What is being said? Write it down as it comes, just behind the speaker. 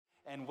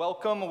And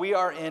welcome. We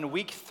are in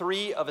week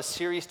 3 of a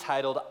series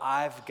titled,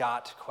 I've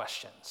Got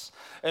Questions.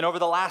 And over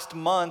the last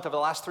month, over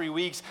the last 3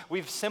 weeks,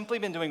 we've simply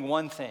been doing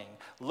one thing,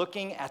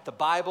 looking at the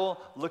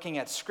Bible, looking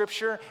at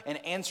Scripture,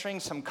 and answering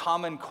some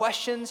common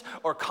questions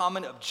or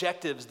common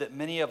objectives that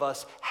many of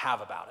us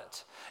have about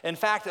it. In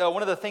fact,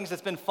 one of the things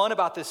that's been fun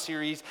about this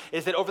series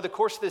is that over the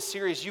course of this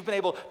series, you've been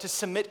able to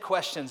submit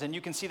questions, and you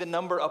can see the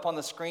number up on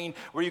the screen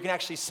where you can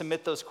actually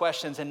submit those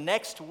questions. And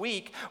next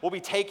week, we'll be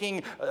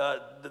taking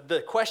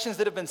the questions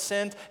that have been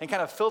sent and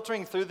kind of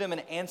filtering through them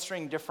and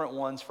answering different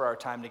ones for our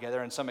time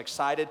together. And so I'm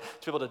excited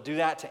to be able to do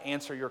that, to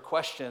answer your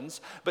questions.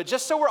 But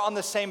just so we're on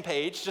the same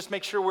page, just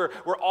make sure we're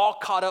all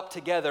caught up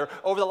together.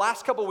 Over the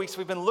last couple of weeks,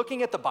 we've been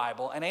looking at the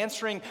Bible and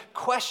answering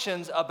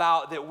questions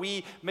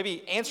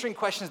answering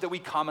questions that we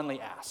commonly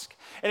ask.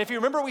 And if you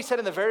remember, we said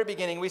in the very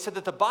beginning, we said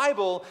that the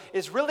Bible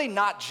is really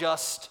not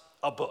just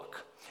a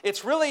book.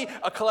 It's really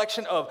a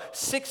collection of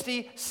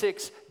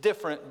 66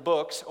 different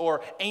books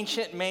or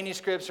ancient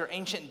manuscripts or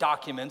ancient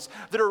documents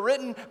that are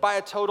written by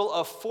a total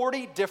of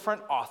 40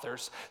 different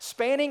authors,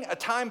 spanning a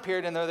time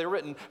period, and they're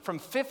written from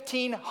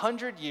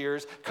 1,500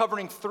 years,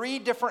 covering 3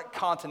 different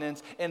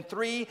continents and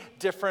 3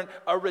 different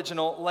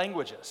original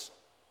languages.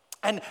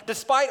 And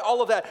despite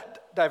all of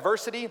that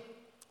diversity,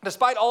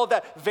 despite all of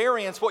that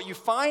variance, what you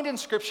find in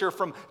Scripture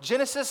from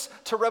Genesis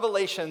to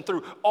Revelation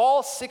through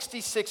all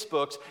 66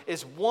 books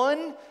is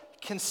one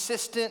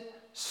consistent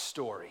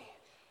story.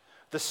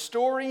 The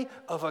story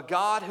of a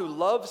God who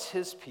loves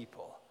his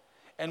people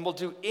and will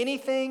do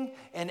anything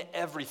and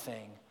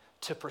everything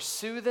to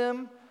pursue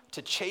them,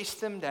 to chase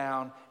them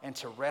down, and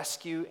to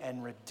rescue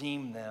and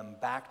redeem them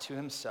back to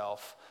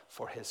himself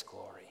for his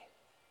glory.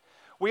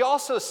 We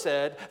also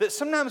said that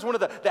sometimes one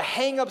of the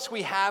hang-ups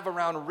we have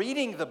around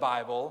reading the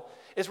Bible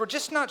is we're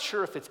just not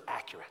sure if it's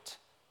accurate.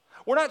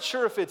 We're not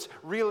sure if it's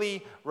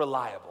really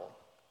reliable.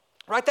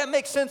 Right? That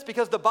makes sense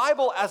because the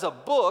Bible as a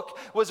book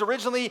was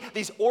originally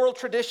these oral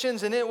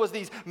traditions, and it was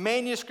these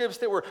manuscripts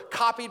that were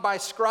copied by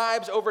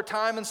scribes over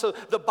time. And so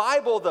the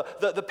Bible,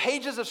 the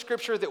pages of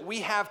Scripture that we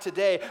have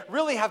today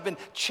really have been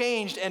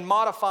changed and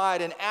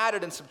modified and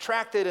added and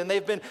subtracted, and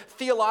they've been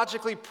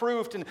theologically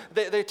proved, and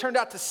they turned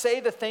out to say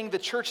the thing the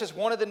church has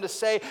wanted them to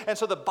say. And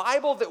so the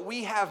Bible that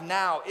we have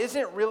now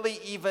isn't really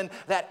even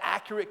that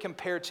accurate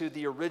compared to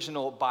the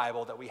original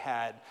Bible that we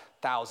had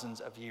thousands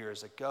of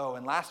years ago.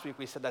 And last week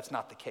we said that's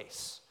not the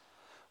case.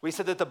 We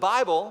said that the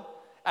Bible,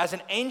 as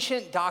an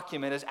ancient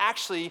document, is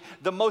actually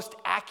the most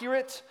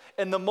accurate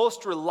and the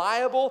most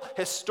reliable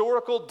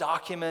historical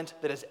document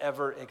that has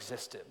ever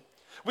existed.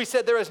 We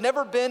said there has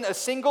never been a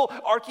single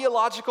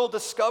archaeological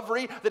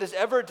discovery that has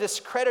ever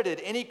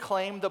discredited any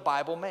claim the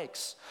Bible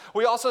makes.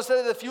 We also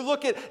said that if you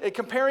look at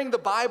comparing the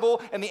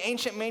Bible and the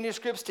ancient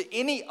manuscripts to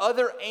any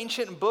other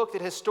ancient book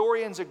that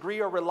historians agree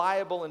are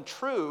reliable and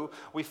true,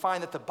 we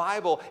find that the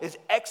Bible is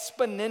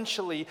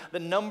exponentially, the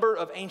number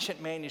of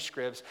ancient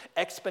manuscripts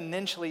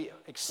exponentially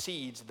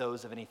exceeds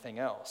those of anything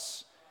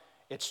else.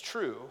 It's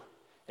true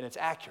and it's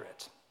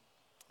accurate.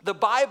 The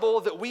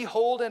Bible that we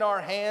hold in our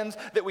hands,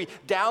 that we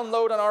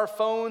download on our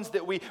phones,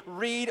 that we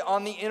read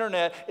on the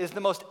internet is the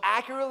most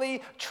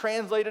accurately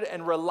translated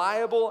and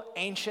reliable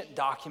ancient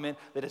document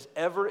that has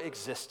ever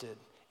existed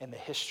in the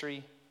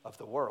history of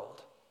the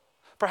world.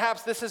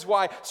 Perhaps this is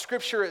why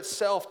Scripture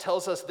itself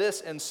tells us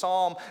this in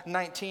Psalm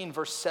 19,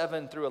 verse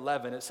 7 through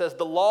 11. It says,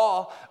 "The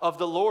law of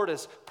the Lord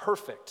is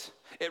perfect.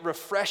 It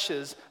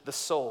refreshes the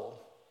soul.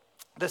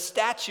 The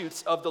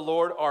statutes of the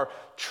Lord are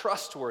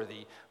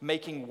trustworthy,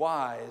 making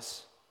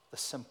wise the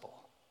simple."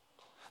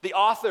 The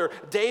author,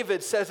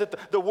 David, says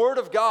that the Word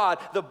of God,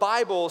 the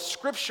Bible,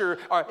 Scripture,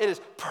 it is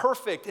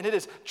perfect and it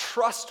is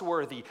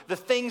trustworthy. The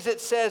things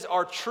it says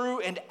are true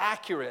and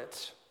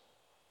accurate.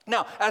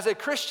 Now, as a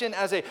Christian,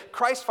 as a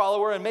Christ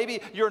follower, and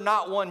maybe you're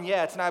not one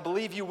yet, and I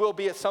believe you will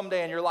be it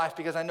someday in your life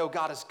because I know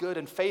God is good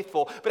and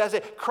faithful, but as a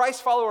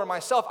Christ follower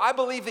myself, I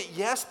believe that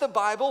yes, the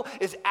Bible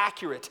is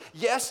accurate.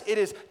 Yes, it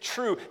is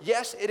true.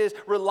 Yes, it is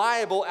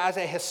reliable as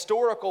a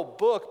historical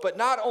book, but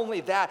not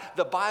only that,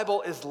 the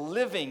Bible is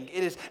living.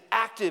 It is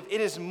active. It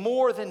is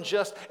more than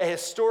just a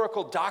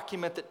historical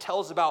document that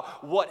tells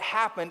about what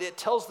happened. It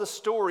tells the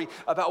story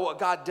about what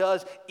God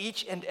does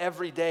each and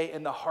every day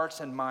in the hearts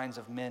and minds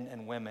of men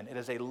and women. It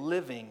is a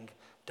living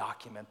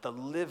document, the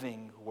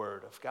living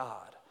Word of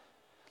God.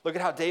 Look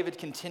at how David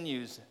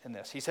continues in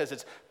this. He says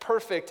it's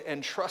perfect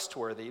and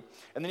trustworthy.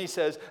 And then he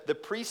says, the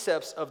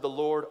precepts of the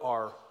Lord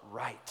are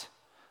right.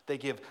 They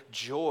give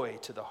joy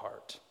to the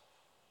heart.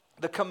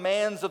 The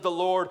commands of the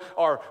Lord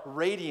are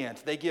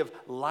radiant. They give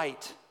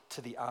light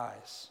to the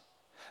eyes.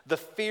 The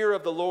fear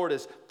of the Lord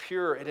is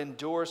pure. It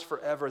endures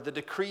forever. The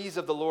decrees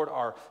of the Lord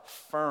are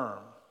firm,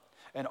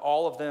 and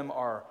all of them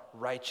are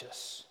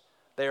righteous.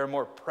 They are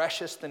more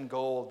precious than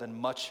gold, than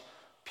much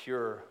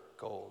pure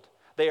gold.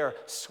 They are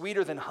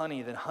sweeter than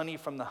honey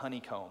from the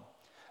honeycomb.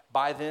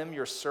 By them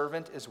your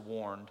servant is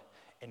warned.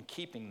 In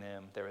keeping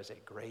them there is a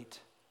great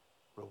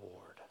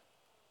reward.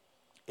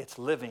 It's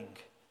living.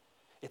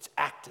 It's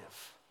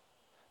active.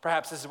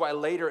 Perhaps this is why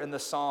later in the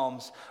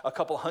Psalms, a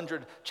couple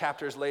hundred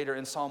chapters later,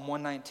 in Psalm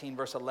 119,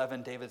 verse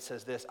 11, David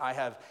says this, I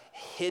have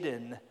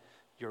hidden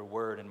your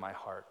word in my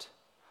heart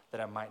that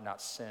I might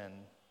not sin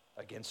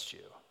against you.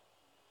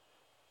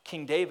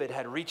 King David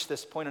had reached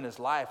this point in his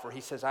life where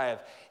he says, I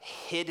have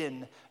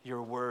hidden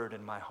your word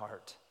in my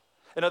heart.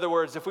 In other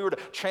words, if we were to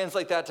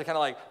translate that to kind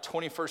of like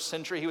 21st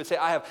century, he would say,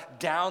 I have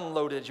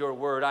downloaded your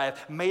word. I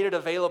have made it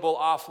available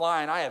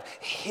offline. I have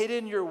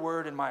hidden your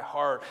word in my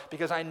heart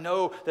because I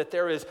know that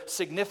there is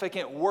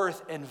significant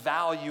worth and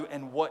value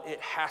in what it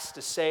has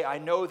to say. I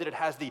know that it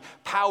has the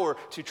power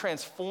to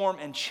transform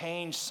and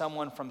change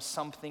someone from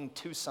something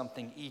to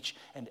something each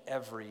and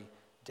every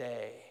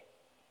day.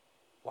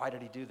 Why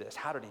did he do this?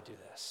 How did he do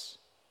this?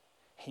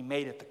 He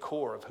made it the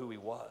core of who he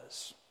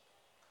was.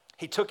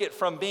 He took it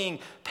from being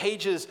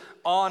pages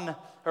on,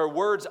 or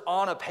words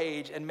on a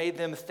page, and made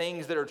them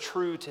things that are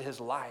true to his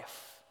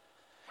life.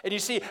 And you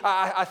see,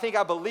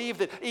 I believe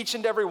that each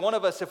and every one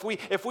of us, if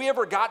we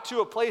ever got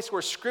to a place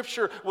where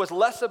Scripture was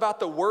less about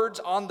the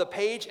words on the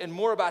page and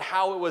more about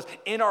how it was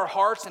in our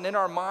hearts and in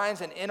our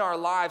minds and in our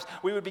lives,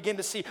 we would begin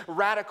to see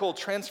radical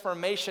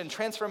transformation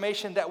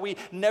that we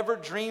never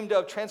dreamed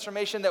of,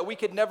 transformation that we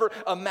could never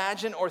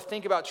imagine or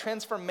think about,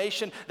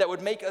 transformation that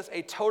would make us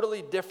a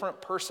totally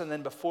different person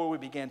than before we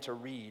began to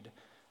read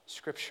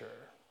Scripture.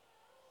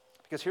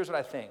 Because here's what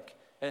I think,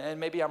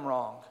 and maybe I'm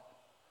wrong.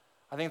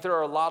 I think there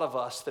are a lot of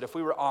us that if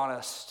we were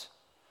honest,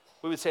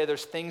 we would say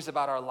there's things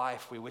about our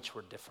life we wish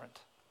were different.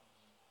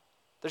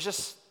 There's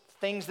just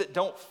things that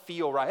don't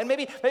feel right. And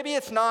maybe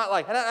it's not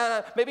like,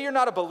 maybe you're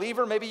not a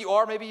believer, maybe you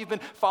are, maybe you've been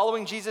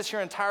following Jesus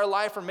your entire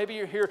life, or maybe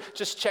you're here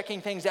just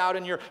checking things out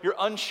and you're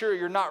unsure,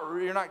 you're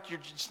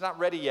just not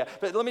ready yet.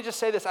 But let me just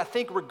say this, I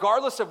think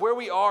regardless of where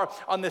we are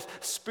on this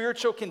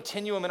spiritual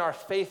continuum in our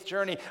faith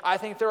journey, I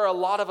think there are a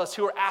lot of us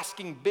who are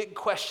asking big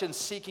questions,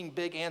 seeking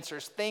big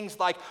answers. Things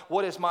like,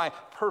 what is my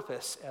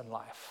purpose in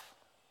life?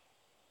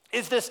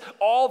 Is this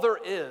all there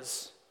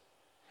is?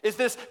 Is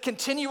this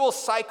continual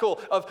cycle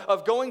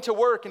of going to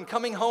work and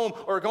coming home,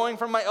 or going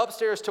from my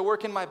upstairs to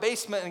work in my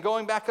basement and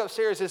going back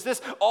upstairs, is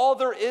this all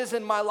there is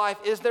in my life?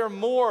 Is there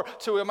more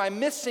to it? Am I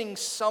missing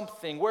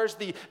something? Where's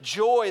the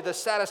joy, the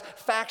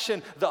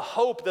satisfaction, the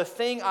hope, the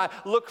thing I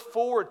look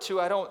forward to?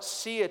 I don't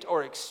see it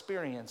or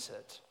experience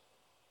it.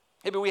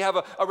 Maybe we have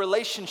a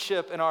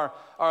relationship in our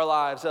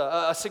lives,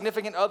 a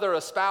significant other,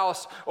 a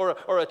spouse, or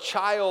a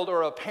child,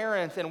 or a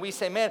parent, and we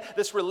say, man,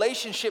 this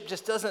relationship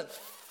just doesn't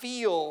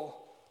feel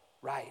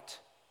right.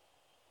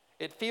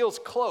 It feels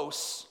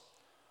close,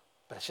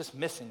 but it's just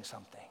missing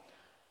something.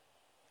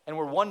 And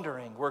we're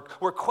wondering,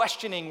 we're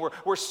questioning,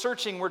 we're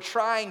searching, we're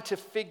trying to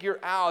figure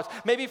out.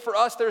 Maybe for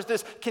us, there's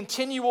this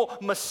continual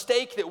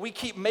mistake that we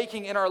keep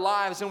making in our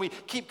lives, and we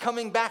keep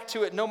coming back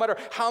to it no matter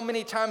how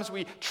many times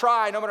we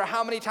try, no matter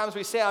how many times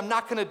we say, I'm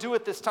not going to do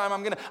it this time,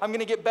 I'm going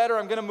to get better,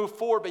 I'm going to move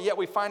forward, but yet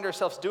we find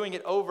ourselves doing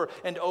it over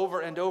and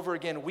over and over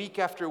again, week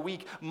after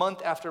week,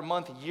 month after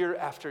month, year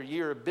after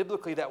year.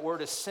 Biblically, that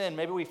word is sin.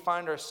 Maybe we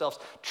find ourselves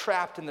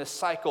trapped in this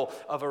cycle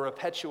of a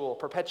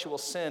perpetual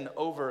sin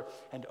over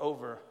and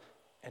over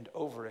and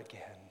over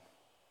again.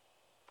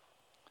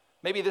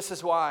 Maybe this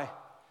is why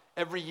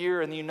every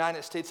year in the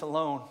United States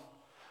alone,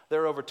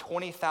 there are over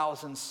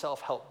 20,000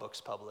 self-help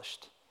books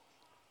published.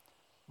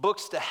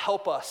 Books to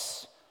help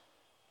us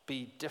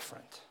be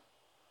different,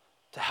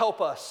 to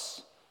help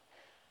us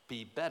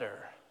be better,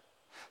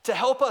 to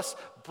help us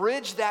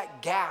bridge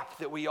that gap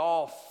that we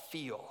all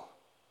feel,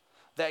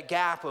 that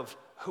gap of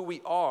who we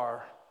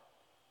are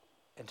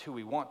and who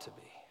we want to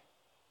be.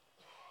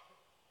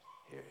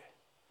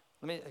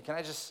 Can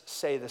I just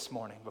say this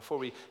morning, before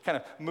we kind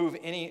of move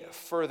any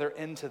further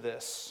into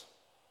this,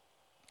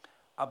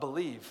 I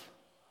believe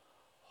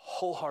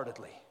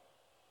wholeheartedly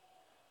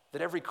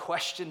that every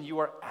question you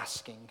are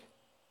asking,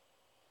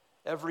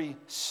 every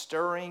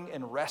stirring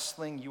and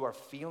wrestling you are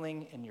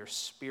feeling in your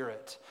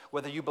spirit,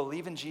 whether you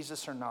believe in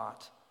Jesus or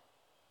not,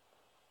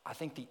 I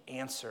think the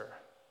answer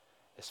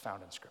is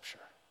found in Scripture.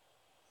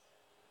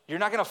 You're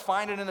not going to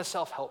find it in a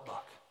self-help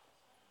book.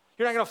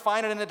 You're not going to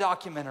find it in a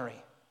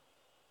documentary.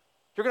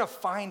 You're going to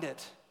find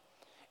it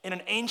in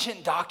an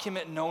ancient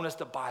document known as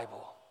the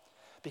Bible,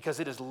 because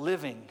it is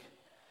living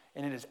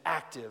and it is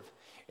active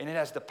and it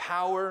has the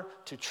power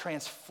to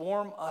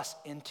transform us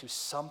into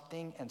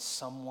something and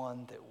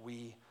someone that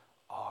we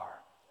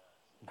are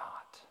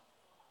not.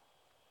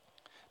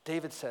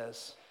 David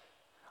says,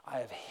 I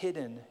have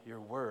hidden your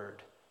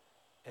word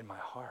in my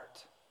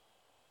heart.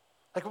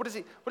 Like, what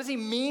does he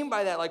mean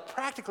by that? Like,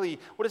 practically,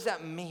 what does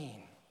that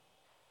mean?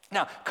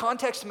 Now,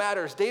 context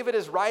matters. David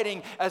is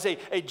writing as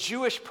a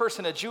Jewish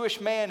person, a Jewish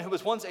man who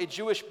was once a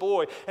Jewish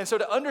boy. And so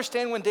to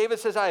understand when David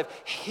says, I have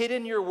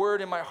hidden your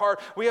word in my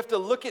heart, we have to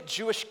look at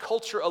Jewish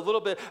culture a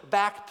little bit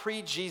back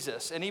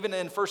pre-Jesus and even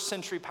in first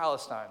century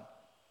Palestine.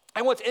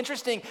 And what's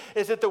interesting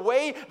is that the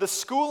way the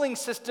schooling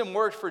system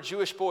worked for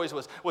Jewish boys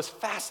was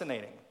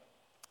fascinating.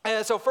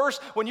 And so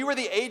first, when you were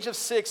the age of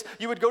 6,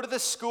 you would go to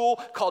this school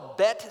called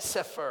Bet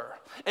Sefer.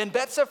 And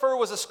Bet Sefer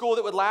was a school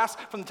that would last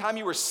from the time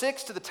you were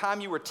 6 to the time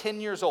you were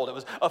 10 years old. It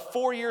was a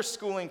 4-year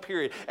schooling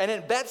period. And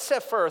in Bet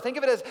Sefer, think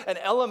of it as an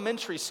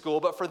elementary school,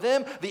 but for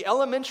them, the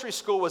elementary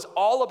school was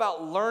all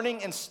about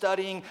learning and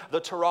studying the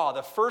Torah,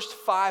 the first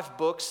 5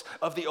 books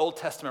of the Old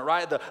Testament,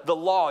 right? The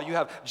law, you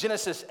have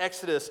Genesis,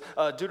 Exodus,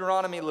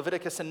 Deuteronomy,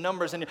 Leviticus, and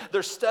Numbers, and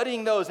they're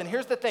studying those. And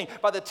here's the thing,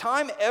 by the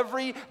time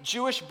every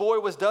Jewish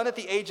boy was done at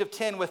the age of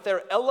 10 with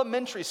their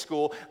elementary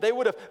school, they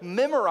would have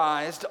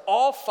memorized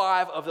all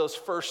 5 of those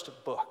first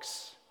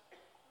books.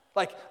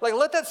 Like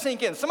let that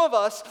sink in. Some of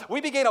us,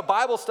 we began a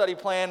Bible study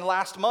plan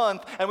last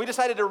month, and we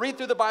decided to read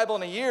through the Bible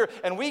in a year,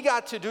 and we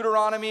got to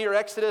Deuteronomy or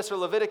Exodus or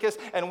Leviticus,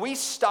 and we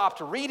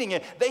stopped reading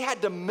it. They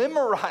had to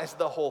memorize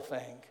the whole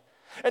thing.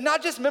 And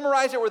not just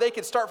memorize it where they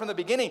could start from the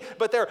beginning,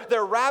 but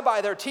their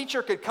rabbi, their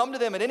teacher could come to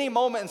them at any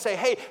moment and say,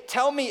 hey,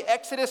 tell me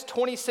Exodus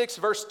 26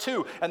 verse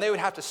 2, and they would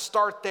have to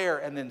start there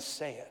and then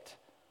say it.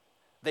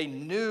 They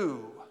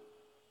knew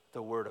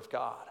the Word of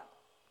God.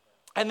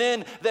 And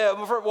then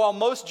while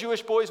most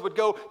Jewish boys would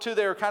go to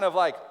their kind of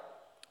like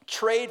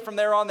trade from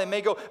there on, they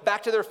may go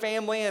back to their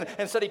family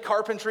and study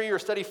carpentry or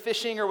study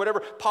fishing or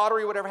whatever,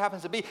 pottery, whatever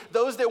happens to be.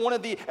 Those that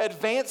wanted the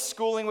advanced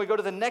schooling would go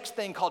to the next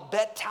thing called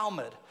Bet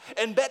Talmud.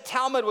 And Bet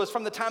Talmud was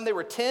from the time they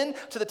were 10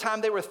 to the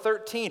time they were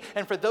 13.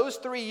 And for those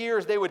 3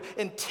 years, they would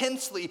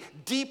intensely,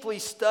 deeply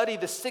study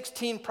the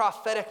 16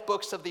 prophetic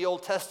books of the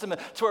Old Testament,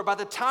 to where by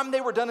the time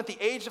they were done at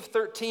the age of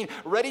 13,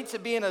 ready to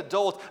be an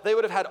adult, they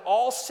would have had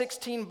all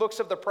 16 books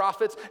of the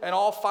prophets and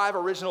all 5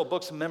 original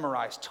books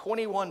memorized.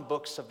 21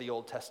 books of the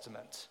Old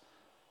Testament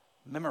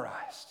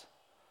memorized.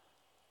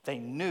 They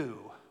knew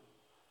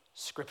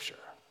Scripture.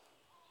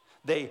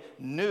 They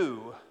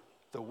knew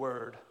the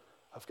Word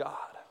of God.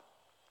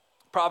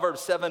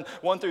 Proverbs 7,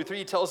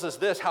 1-3 tells us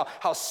this,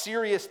 how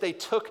serious they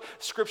took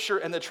Scripture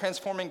and the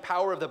transforming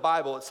power of the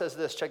Bible. It says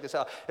this, check this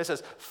out. It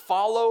says,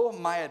 follow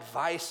my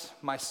advice,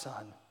 my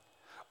son.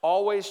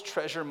 Always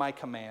treasure my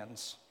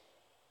commands.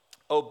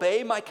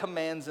 Obey my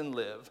commands and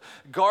live.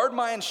 Guard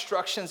my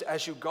instructions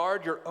as you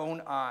guard your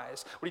own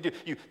eyes. What do?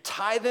 You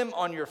tie them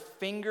on your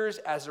fingers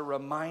as a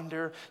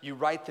reminder. You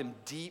write them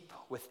deep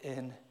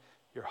within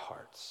your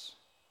hearts.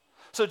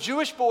 So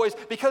Jewish boys,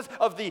 because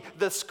of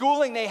the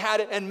schooling they had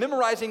and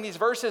memorizing these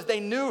verses, they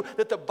knew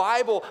that the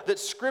Bible, that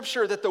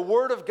Scripture, that the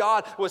Word of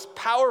God was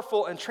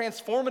powerful and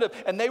transformative,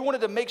 and they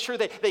wanted to make sure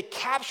they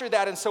captured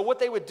that. And so what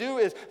they would do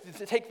is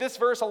take this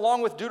verse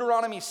along with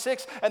Deuteronomy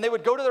 6, and they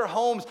would go to their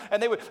homes,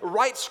 and they would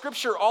write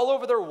Scripture all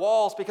over their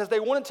walls, because they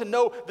wanted to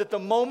know that the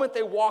moment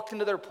they walked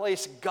into their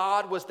place,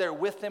 God was there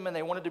with them, and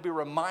they wanted to be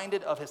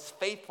reminded of His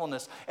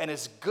faithfulness and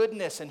His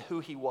goodness and who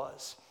He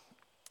was.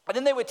 And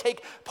then they would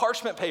take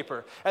parchment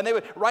paper and they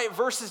would write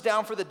verses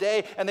down for the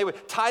day, and they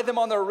would tie them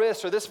on their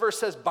wrists, or this verse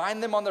says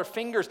bind them on their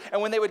fingers.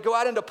 And when they would go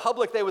out into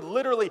public, they would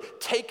literally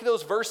take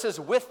those verses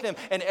with them,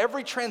 and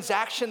every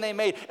transaction they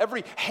made,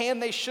 every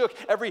hand they shook,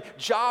 every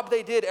job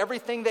they did,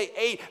 everything they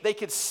ate, they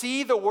could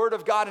see the Word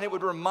of God, and it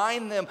would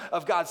remind them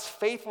of God's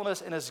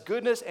faithfulness and His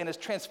goodness and His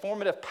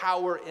transformative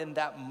power in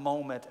that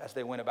moment as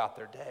they went about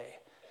their day.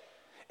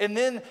 And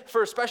then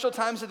for special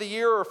times of the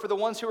year, or for the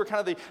ones who were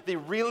kind of the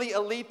really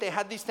elite, they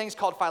had these things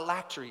called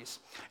phylacteries.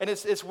 And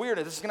it's weird.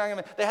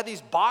 They had these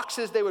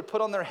boxes they would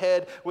put on their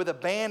head with a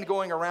band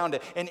going around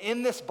it. And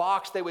in this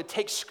box, they would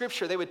take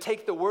Scripture, they would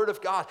take the Word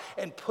of God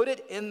and put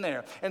it in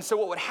there. And so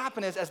what would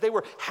happen is, as they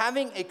were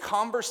having a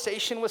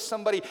conversation with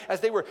somebody, as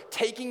they were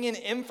taking in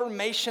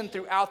information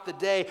throughout the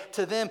day,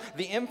 to them,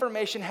 the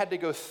information had to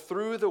go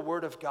through the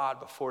Word of God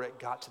before it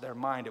got to their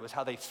mind. It was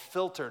how they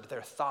filtered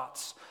their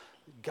thoughts.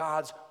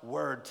 God's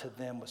Word to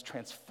them was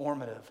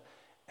transformative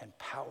and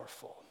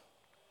powerful.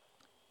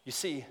 You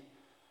see,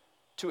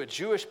 to a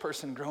Jewish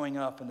person growing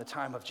up in the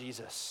time of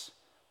Jesus,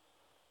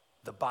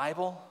 the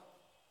Bible,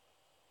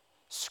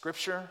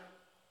 Scripture,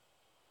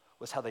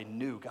 was how they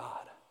knew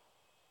God.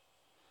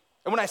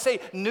 And when I say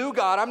knew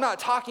God, I'm not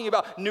talking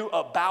about knew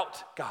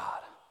about God.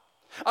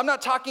 I'm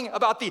not talking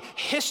about the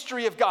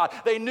history of God.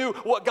 They knew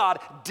what God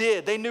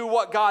did. They knew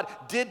what God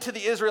did to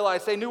the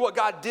Israelites. They knew what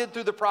God did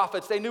through the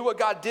prophets. They knew what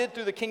God did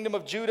through the kingdom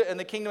of Judah and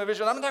the kingdom of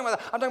Israel. I'm not talking about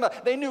that. I'm talking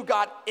about they knew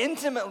God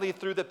intimately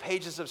through the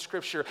pages of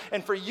Scripture.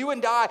 And for you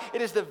and I,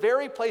 it is the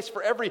very place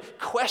for every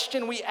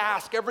question we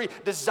ask, every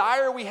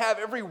desire we have,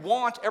 every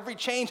want, every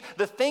change,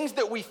 the things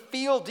that we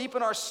feel deep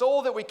in our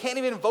soul that we can't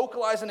even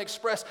vocalize and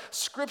express.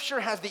 Scripture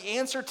has the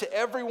answer to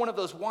every one of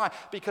those. Why?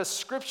 Because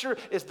Scripture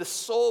is the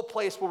sole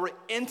place where we're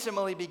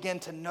intimately begin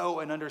to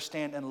know and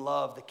understand and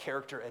love the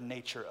character and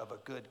nature of a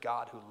good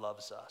God who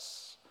loves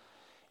us.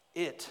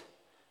 It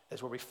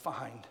is where we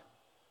find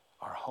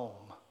our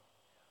home.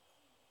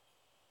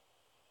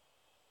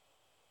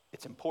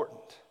 It's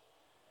important.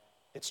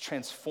 It's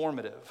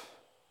transformative.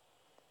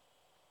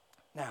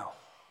 Now,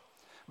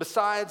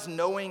 besides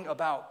knowing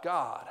about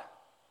God,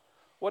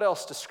 what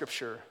else does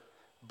Scripture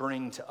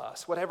bring to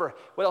us? What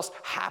else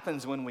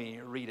happens when we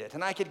read it?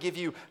 And I could give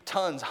you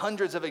tons,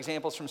 hundreds of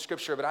examples from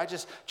Scripture, but I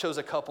just chose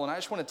a couple, and I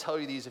just want to tell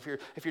you these. If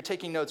you're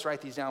taking notes,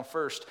 write these down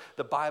first.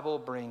 The Bible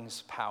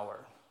brings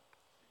power.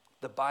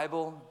 The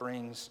Bible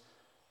brings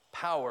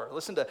power.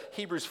 Listen to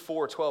Hebrews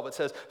 4:12. It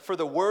says, "For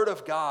the word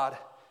of God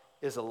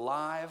is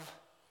alive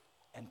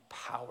and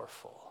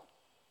powerful."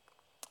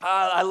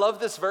 I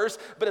love this verse,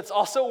 but it's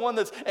also one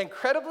that's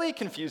incredibly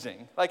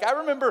confusing. Like, I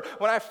remember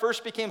when I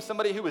first became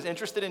somebody who was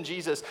interested in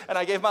Jesus, and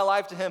I gave my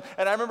life to him,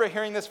 and I remember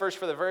hearing this verse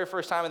for the very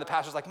first time, and the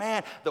pastor was like,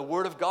 "Man, the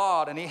word of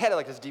God," and he had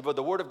like this deep word,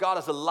 "The word of God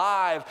is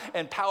alive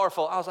and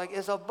powerful." I was like,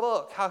 "It's a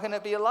book. How can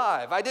it be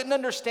alive?" I didn't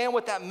understand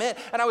what that meant,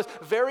 and I was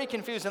very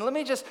confused. And let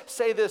me just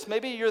say this.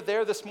 Maybe you're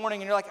there this morning,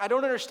 and you're like, "I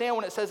don't understand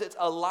when it says it's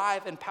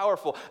alive and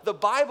powerful." The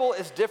Bible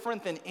is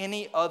different than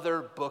any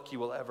other book you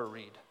will ever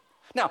read.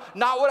 Now,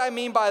 not what I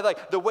mean by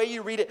like the way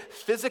you read it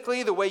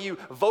physically, the way you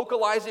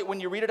vocalize it when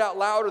you read it out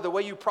loud, or the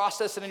way you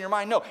process it in your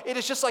mind. No, it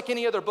is just like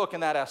any other book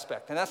in that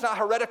aspect. And that's not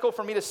heretical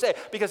for me to say,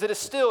 because it is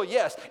still,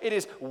 yes, it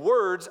is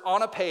words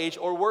on a page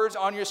or words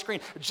on your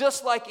screen,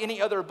 just like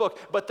any other book.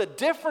 But the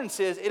difference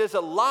is it is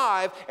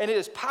alive and it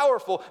is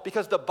powerful,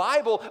 because the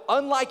Bible,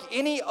 unlike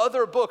any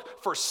other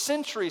book for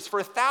centuries,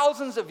 for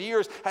thousands of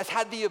years, has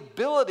had the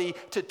ability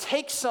to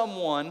take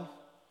someone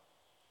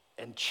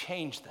and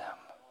change them.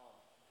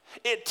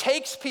 It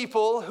takes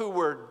people who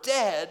were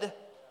dead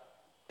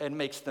and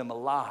makes them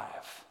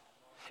alive.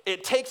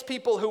 It takes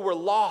people who were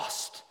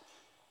lost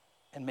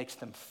and makes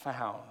them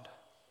found.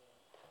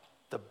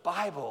 The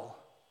Bible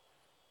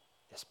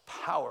is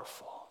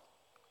powerful.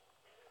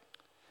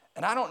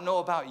 And I don't know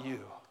about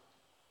you,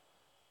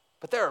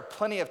 but there are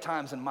plenty of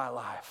times in my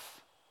life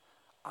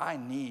I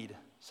need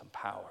some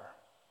power.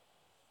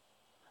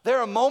 There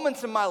are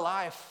moments in my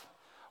life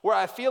where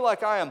I feel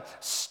like I am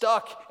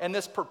stuck in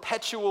this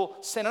perpetual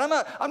sin. And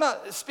I'm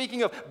not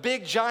speaking of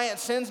big, giant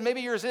sins.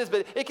 Maybe yours is,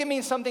 but it can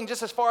mean something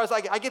just as far as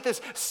I get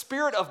this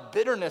spirit of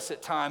bitterness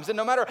at times. And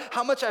no matter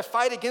how much I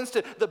fight against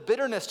it, the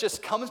bitterness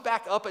just comes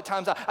back up at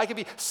times. I can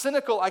be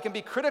cynical. I can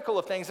be critical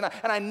of things. And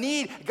I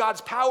need God's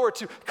power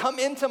to come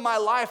into my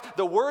life,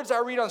 the words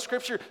I read on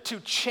Scripture, to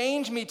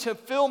change me, to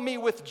fill me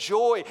with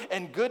joy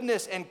and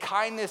goodness and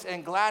kindness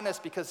and gladness,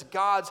 because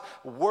God's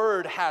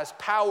word has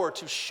power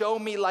to show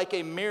me like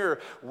a mirror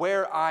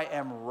where I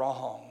am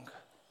wrong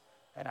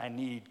and I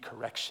need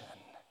correction.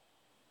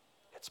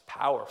 It's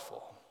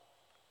powerful.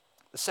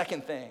 The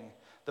second thing,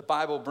 the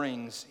Bible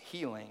brings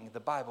healing. The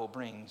Bible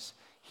brings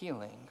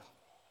healing.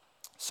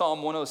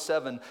 Psalm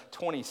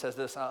 107:20 says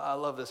this. I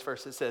love this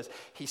verse. It says,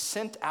 He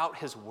sent out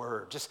His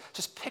word.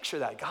 Just picture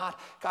that.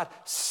 God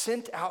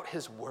sent out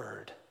His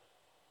word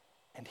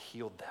and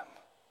healed them.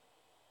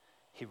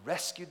 He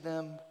rescued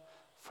them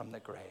from the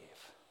grave.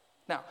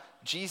 Now,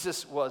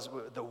 Jesus was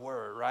the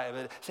Word, right?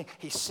 But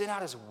He sent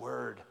out His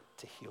Word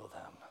to heal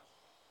them.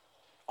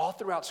 All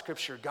throughout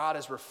Scripture, God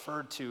is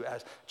referred to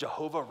as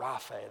Jehovah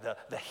Rapha,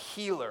 the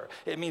healer.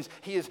 It means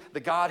He is the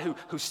God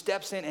who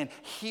steps in and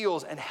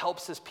heals and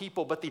helps His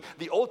people. But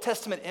the Old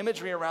Testament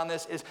imagery around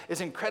this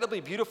is incredibly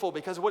beautiful,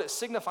 because what it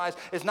signifies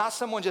is not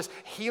someone just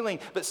healing,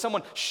 but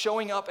someone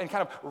showing up and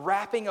kind of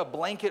wrapping a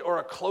blanket or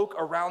a cloak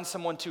around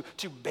someone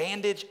to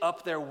bandage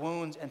up their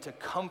wounds and to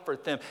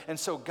comfort them. And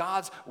so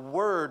God's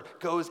word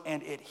goes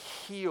and it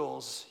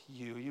heals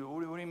you.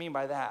 What do you mean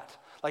by that?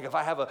 Like if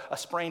I have a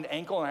sprained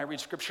ankle and I read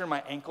Scripture,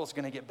 my ankle's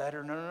going to get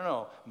better?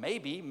 No.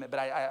 Maybe, but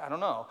I don't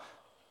know.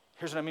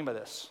 Here's what I mean by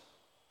this.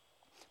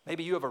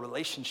 Maybe you have a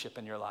relationship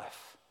in your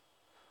life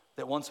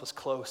that once was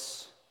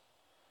close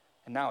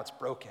and now it's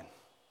broken,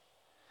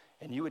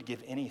 and you would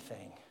give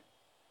anything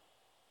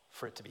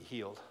for it to be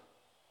healed.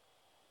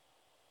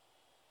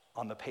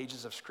 On the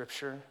pages of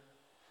Scripture,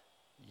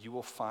 you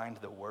will find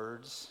the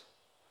words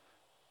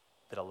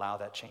that allow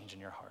that change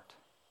in your heart.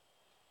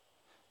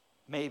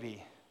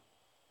 Maybe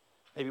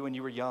when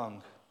you were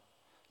young,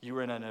 you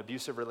were in an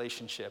abusive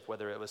relationship,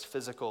 whether it was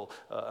physical,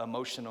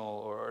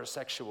 emotional, or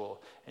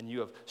sexual, and you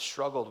have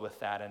struggled with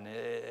that, and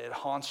it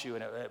haunts you,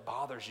 and it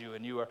bothers you,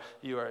 and you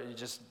are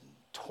just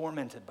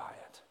tormented by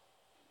it.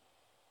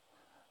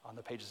 On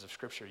the pages of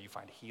Scripture, you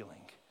find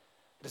healing.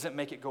 It doesn't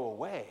make it go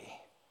away,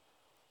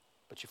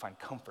 but you find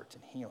comfort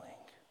and healing.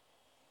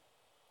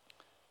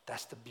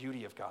 That's the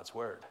beauty of God's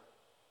word.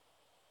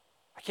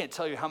 I can't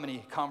tell you how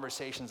many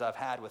conversations I've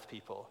had with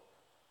people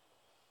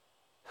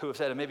who have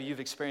said, and maybe you've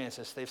experienced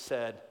this, they've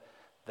said,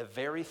 the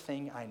very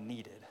thing I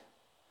needed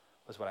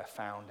was what I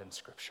found in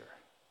Scripture.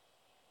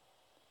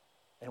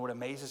 And what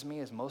amazes me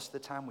is most of the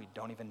time we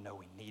don't even know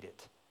we need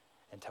it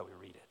until we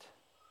read it.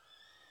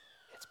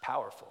 It's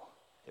powerful.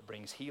 It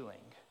brings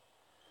healing.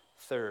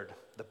 Third,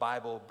 the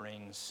Bible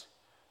brings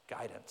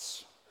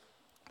guidance.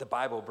 The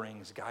Bible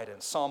brings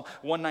guidance. Psalm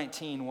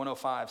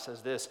 119:105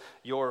 says this,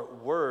 Your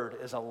word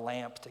is a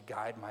lamp to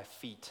guide my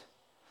feet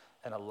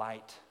and a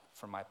light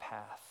for my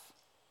path.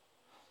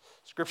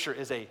 Scripture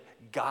is a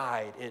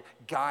guide. It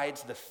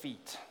guides the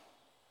feet.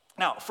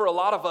 Now, for a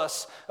lot of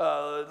us,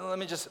 let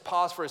me just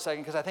pause for a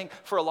second, because I think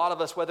for a lot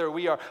of us, whether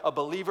we are a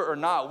believer or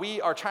not,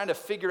 we are trying to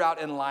figure out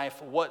in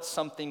life what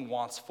something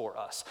wants for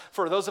us.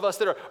 For those of us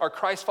that are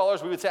Christ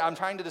followers, we would say, I'm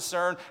trying to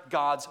discern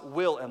God's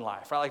will in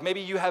life, right? Like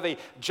maybe you have a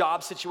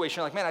job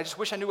situation, like, man, I just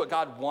wish I knew what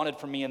God wanted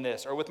from me in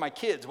this, or with my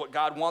kids, what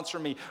God wants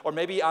from me, or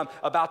maybe I'm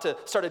about to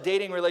start a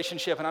dating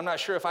relationship, and I'm not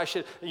sure if I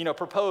should,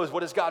 propose,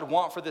 what does God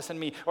want for this in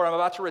me, or I'm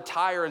about to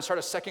retire and start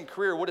a second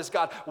career, what does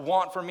God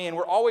want for me, and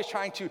we're always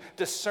trying to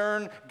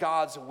discern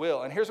God's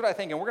will. And here's what I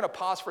think, and we're going to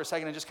pause for a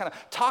second and just kind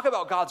of talk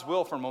about God's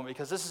will for a moment,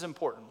 because this is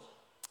important.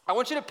 I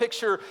want you to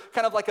picture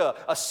kind of like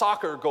a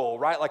soccer goal,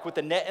 right? Like with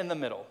the net in the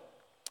middle.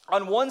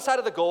 On one side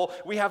of the goal,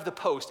 we have the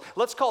post.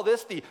 Let's call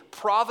this the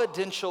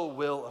providential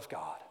will of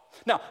God.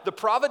 Now, the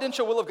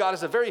providential will of God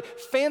is a very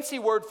fancy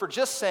word for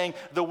just saying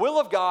the will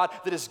of God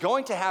that is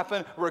going to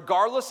happen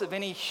regardless of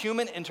any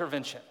human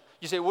intervention.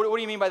 You say, what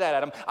do you mean by that,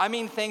 Adam? I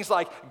mean things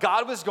like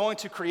God was going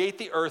to create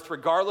the earth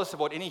regardless of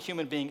what any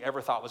human being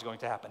ever thought was going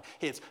to happen.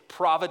 It's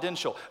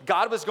providential.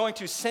 God was going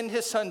to send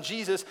his son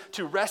Jesus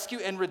to rescue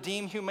and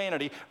redeem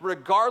humanity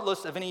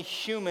regardless of any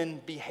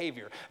human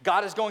behavior.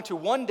 God is going to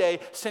one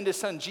day send his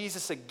son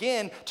Jesus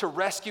again to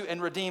rescue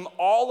and redeem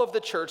all of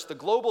the church, the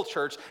global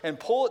church, and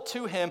pull it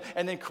to him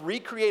and then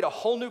recreate a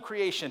whole new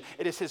creation.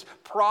 It is his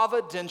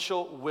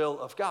providential will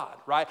of God,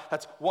 right?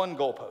 That's one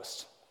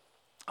goalpost.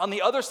 On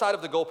the other side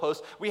of the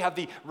goalpost, we have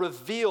the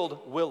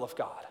revealed will of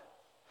God.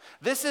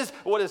 This is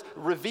what is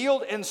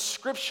revealed in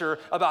Scripture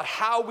about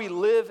how we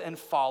live and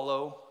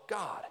follow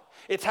God.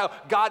 It's how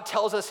God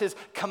tells us his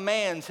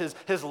commands,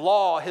 his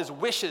law, his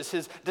wishes,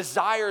 his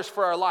desires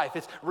for our life.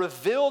 It's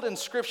revealed in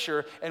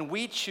Scripture, and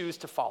we choose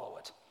to follow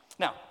it.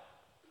 Now,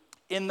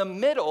 in the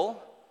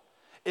middle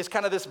is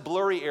kind of this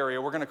blurry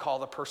area we're going to call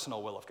the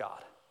personal will of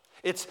God.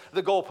 It's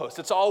the goalpost.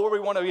 It's all where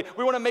we want to be.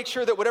 We want to make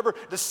sure that whatever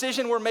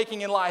decision we're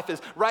making in life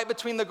is right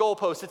between the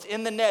goalposts. It's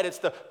in the net. It's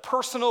the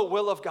personal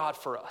will of God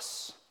for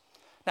us.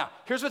 Now,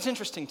 here's what's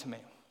interesting to me.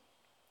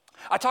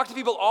 I talk to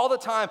people all the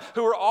time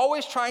who are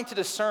always trying to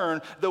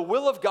discern the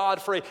will of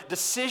God for a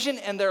decision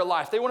in their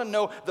life. They want to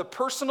know the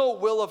personal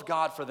will of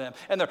God for them.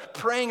 And they're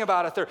praying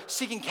about it. They're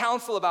seeking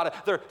counsel about it.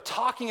 They're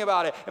talking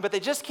about it. But they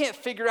just can't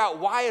figure out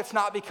why it's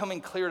not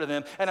becoming clear to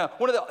them. And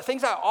one of the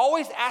things I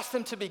always ask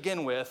them to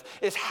begin with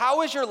is,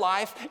 how is your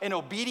life in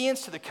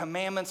obedience to the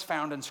commandments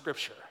found in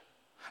Scripture?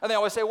 And they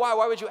always say, why?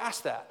 Why would you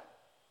ask that?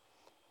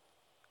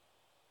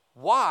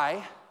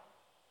 Why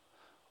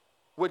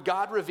would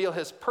God reveal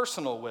his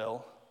personal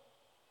will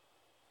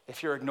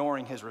if you're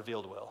ignoring his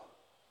revealed will?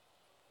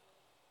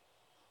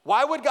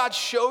 Why would God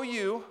show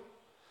you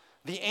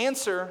the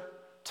answer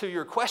to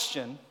your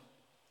question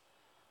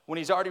when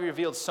he's already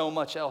revealed so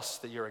much else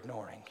that you're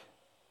ignoring?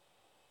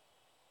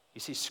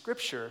 You see,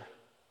 Scripture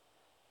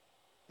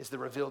is the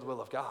revealed will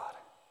of God.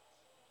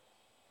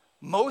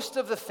 Most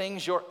of the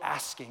things you're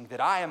asking, that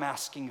I am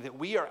asking, that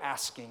we are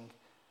asking,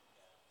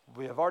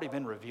 we have already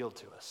been revealed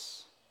to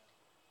us.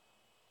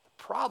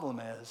 The problem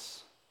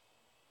is,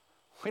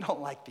 we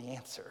don't like the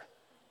answer.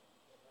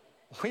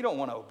 We don't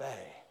want to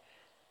obey.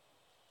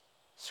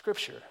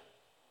 Scripture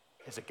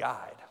is a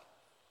guide.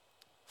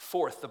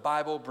 Fourth, the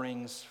Bible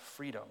brings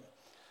freedom.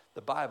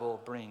 The Bible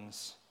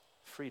brings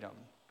freedom.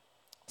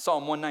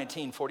 Psalm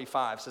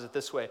 119:45 says it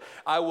this way: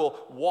 I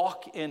will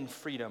walk in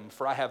freedom,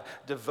 for I have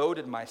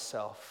devoted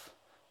myself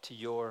to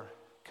your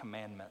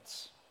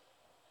commandments.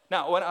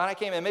 Now, when I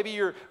came in, maybe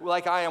you're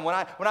like I am. When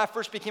I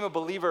first became a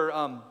believer,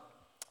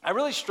 I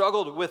really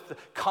struggled with the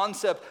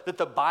concept that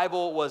the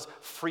Bible was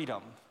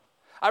freedom.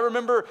 I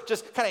remember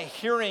just kind of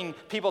hearing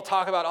people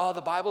talk about,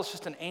 the Bible is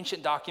just an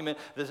ancient document,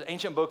 this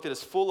ancient book that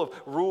is full of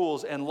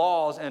rules and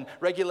laws and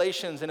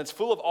regulations, and it's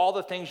full of all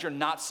the things you're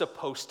not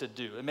supposed to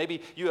do. And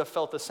maybe you have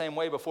felt the same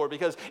way before,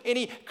 because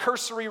any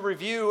cursory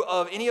review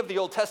of any of the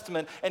Old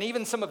Testament and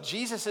even some of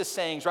Jesus'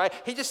 sayings, right?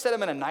 He just said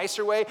them in a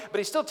nicer way, but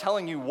he's still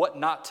telling you what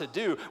not to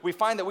do. We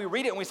find that we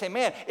read it and we say,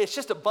 man, it's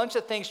just a bunch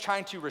of things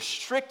trying to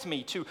restrict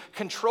me, to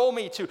control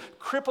me, to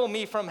cripple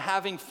me from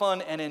having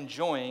fun and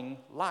enjoying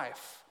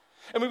life.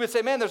 And we would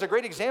say, man, there's a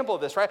great example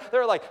of this, right?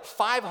 There are like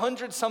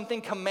 500 something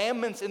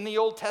commandments in the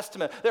Old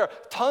Testament. There are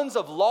tons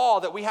of law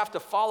that we have to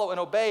follow and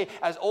obey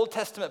as Old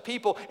Testament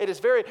people. It is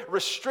very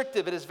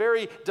restrictive. It is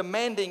very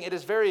demanding. It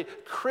is very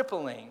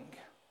crippling.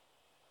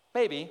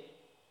 Maybe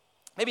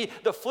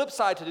the flip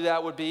side to do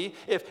that would be,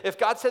 if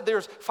God said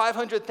there's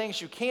 500 things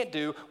you can't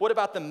do, what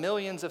about the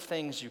millions of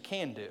things you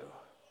can do?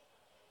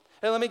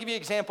 And let me give you an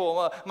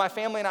example. My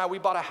family and I, we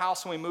bought a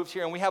house when we moved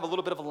here, and we have a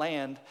little bit of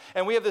land.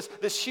 And we have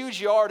this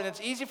huge yard, and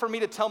it's easy for me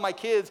to tell my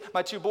kids,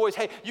 my two boys,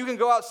 hey, you can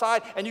go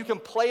outside and you can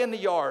play in the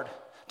yard.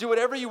 Do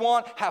whatever you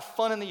want, have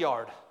fun in the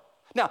yard.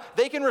 Now,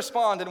 they can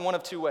respond in one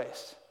of two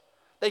ways.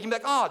 They can be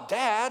like, oh,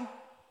 Dad,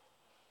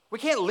 we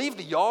can't leave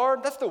the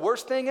yard. That's the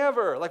worst thing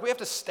ever. Like, we have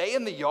to stay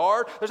in the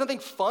yard. There's nothing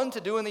fun to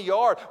do in the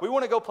yard. We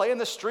want to go play in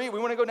the street. We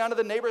want to go down to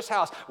the neighbor's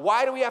house.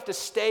 Why do we have to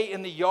stay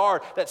in the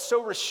yard? That's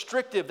so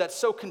restrictive. That's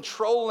so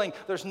controlling.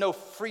 There's no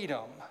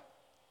freedom.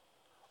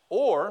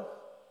 Or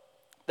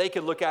they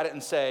could look at it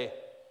and say,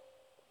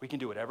 we can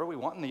do whatever we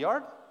want in the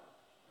yard.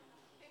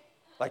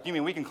 Like, you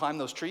mean we can climb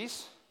those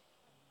trees?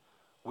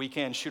 We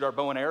can shoot our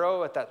bow and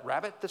arrow at that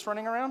rabbit that's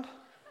running around?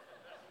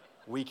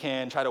 We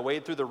can try to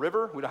wade through the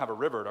river. We don't have a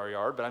river at our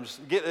yard, but I'm just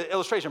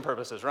illustration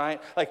purposes,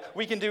 right? Like,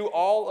 we can do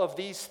all of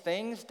these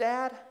things,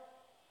 Dad.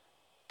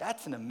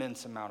 That's an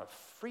immense amount of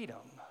freedom.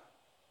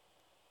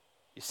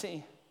 You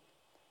see,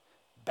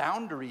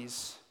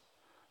 boundaries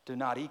do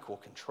not equal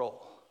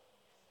control.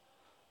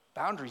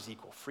 Boundaries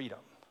equal freedom.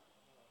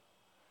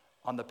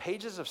 On the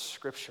pages of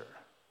Scripture,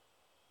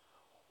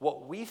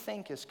 what we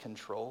think is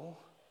control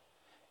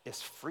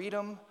is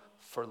freedom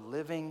for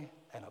living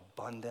an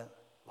abundant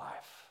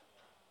life.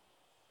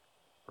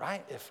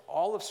 Right? If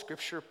all of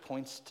Scripture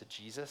points to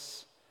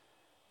Jesus,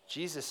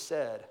 Jesus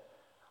said,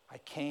 I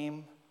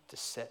came to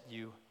set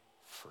you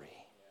free.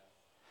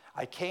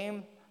 I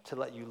came to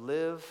let you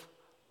live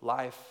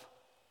life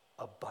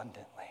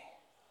abundantly.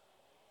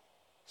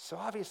 So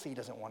obviously he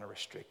doesn't want to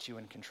restrict you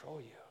and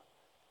control you.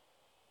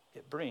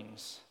 It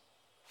brings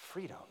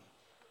freedom.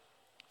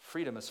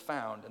 Freedom is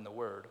found in the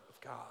Word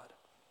of God.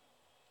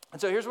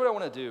 And so here's what I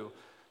want to do,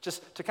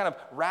 just to kind of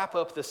wrap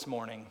up this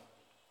morning.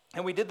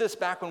 And we did this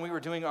back when we were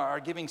doing our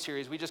giving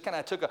series. We just kind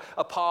of took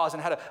a pause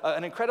and had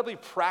an incredibly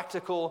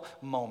practical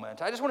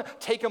moment. I just want to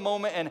take a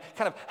moment and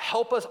kind of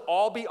help us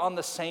all be on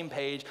the same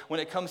page when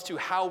it comes to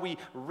how we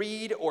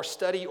read or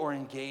study or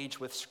engage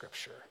with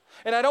Scripture.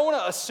 And I don't want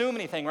to assume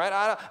anything,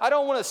 right? I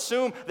don't want to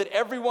assume that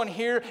everyone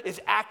here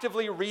is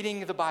actively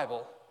reading the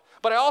Bible.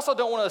 But I also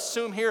don't want to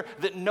assume here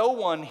that no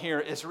one here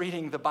is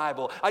reading the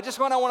Bible. I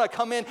want to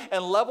come in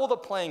and level the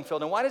playing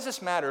field. And why does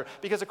this matter?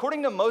 Because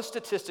according to most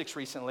statistics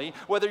recently,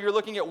 whether you're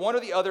looking at one or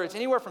the other, it's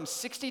anywhere from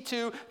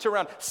 62 to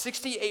around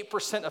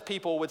 68% of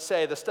people would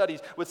say, the studies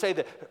would say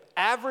that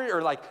average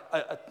or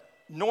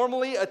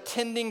normally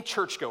attending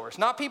churchgoers,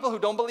 not people who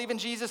don't believe in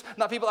Jesus,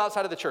 not people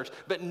outside of the church,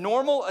 but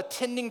normal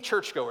attending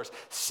churchgoers,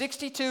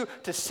 62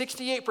 to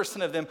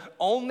 68% of them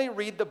only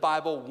read the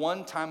Bible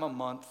one time a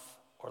month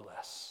or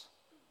less.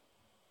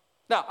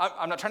 Now,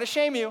 I'm not trying to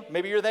shame you.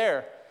 Maybe you're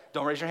there.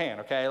 Don't raise your hand,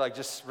 okay? Like,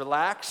 just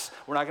relax.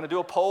 We're not going to do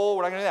a poll.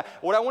 We're not going to do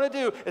that. What I want to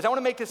do is I want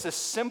to make this as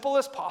simple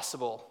as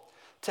possible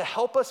to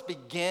help us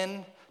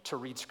begin to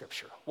read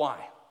Scripture. Why?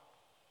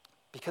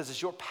 Because as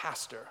your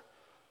pastor,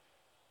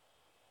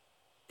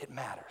 it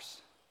matters.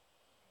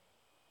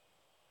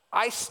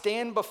 I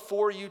stand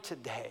before you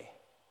today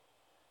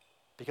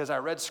because I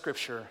read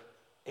Scripture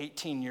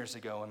 18 years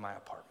ago in my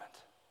apartment.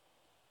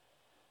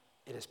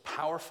 It is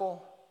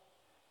powerful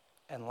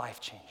and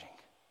life-changing.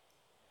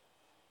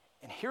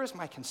 And here is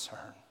my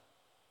concern.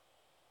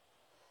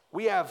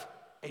 We have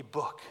a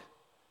book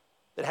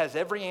that has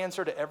every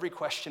answer to every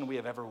question we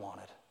have ever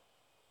wanted.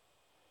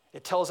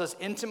 It tells us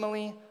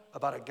intimately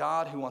about a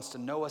God who wants to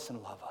know us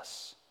and love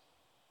us.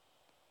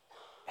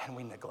 And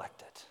we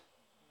neglect it.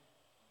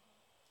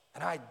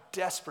 And I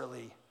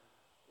desperately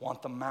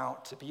want the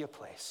Mount to be a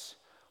place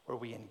where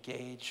we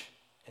engage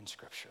in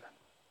Scripture.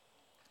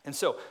 And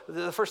so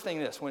the first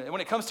thing is, when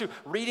it comes to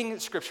reading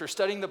Scripture,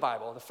 studying the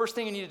Bible, the first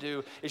thing you need to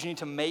do is you need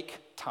to make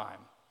time.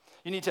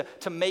 You need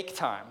to make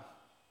time.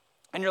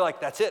 And you're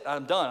like, that's it,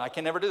 I'm done. I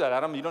can never do that,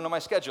 Adam. You don't know my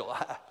schedule.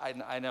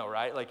 I know,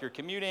 right? Like, you're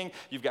commuting,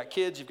 you've got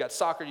kids, you've got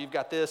soccer, you've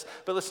got this.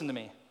 But listen to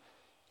me.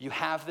 You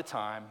have the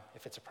time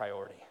if it's a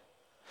priority.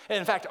 And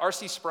in fact,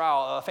 R.C.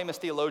 Sproul, a famous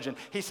theologian,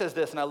 he says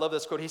this, and I love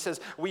this quote. He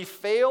says, we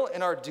fail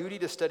in our duty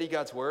to study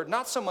God's Word,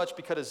 not so much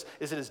because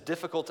it is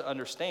difficult to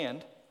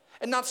understand,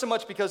 and not so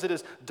much because it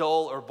is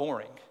dull or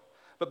boring,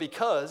 but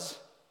because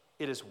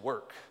it is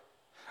work.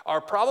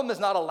 Our problem is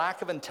not a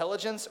lack of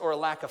intelligence or a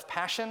lack of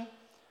passion.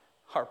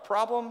 Our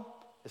problem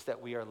is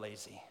that we are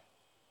lazy.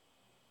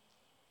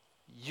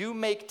 You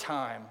make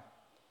time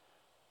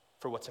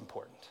for what's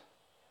important.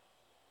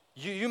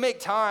 You make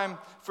time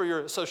for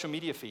your social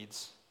media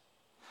feeds.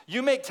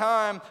 You make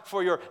time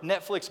for your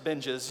Netflix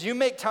binges. You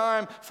make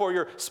time for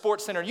your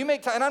Sports Center. You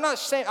make time, and I'm not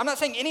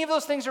saying any of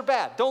those things are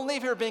bad. Don't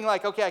leave here being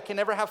like, okay, I can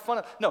never have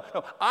fun. No.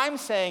 I'm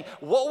saying,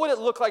 what would it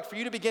look like for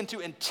you to begin to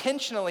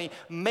intentionally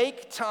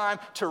make time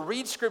to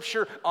read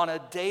Scripture on a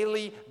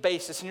daily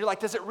basis? And you're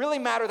like, does it really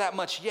matter that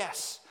much?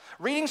 Yes.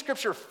 Reading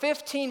Scripture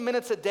 15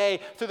 minutes a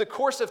day through the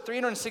course of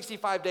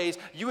 365 days,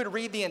 you would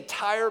read the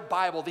entire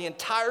Bible, the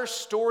entire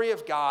story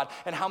of God,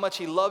 and how much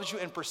He loves you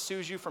and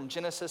pursues you from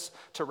Genesis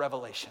to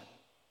Revelation.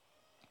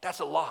 That's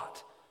a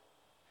lot.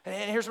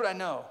 And here's what I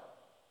know.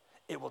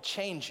 It will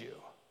change you.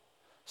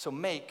 So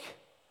make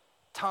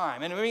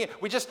time. And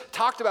we just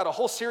talked about a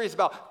whole series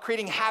about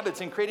creating habits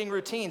and creating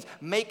routines.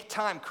 Make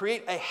time.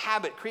 Create a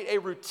habit. Create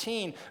a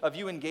routine of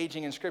you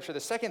engaging in Scripture.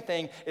 The second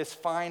thing is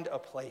find a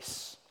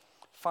place.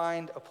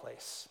 Find a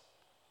place.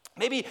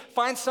 Maybe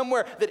find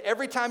somewhere that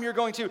every time you're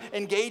going to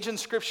engage in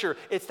Scripture,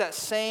 it's that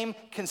same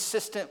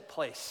consistent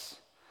place.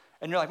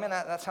 And you're like, man,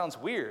 that sounds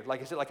weird.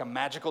 Like, is it like a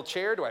magical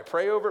chair? Do I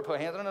pray over it,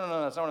 put hands on it?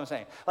 No, that's not what I'm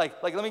saying. Like,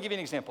 let me give you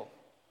an example.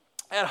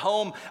 At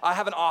home, I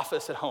have an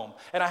office at home,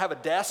 and I have a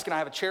desk, and I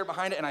have a chair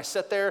behind it, and I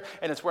sit there,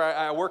 and it's where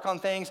I work on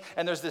things,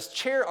 and there's this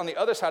chair on the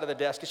other side of the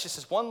desk. It's just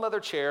this one leather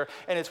chair,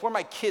 and it's where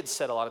my kids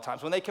sit a lot of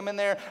times. When they come in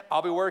there,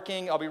 I'll be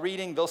working, I'll be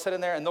reading, they'll sit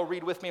in there, and they'll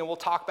read with me, and we'll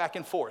talk back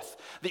and forth.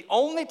 The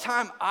only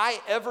time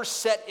I ever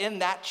sat in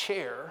that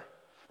chair,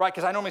 right,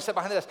 because I normally sit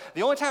behind the desk,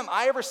 the only time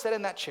I ever sit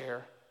in that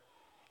chair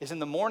is in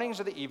the mornings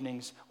or the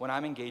evenings when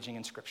I'm engaging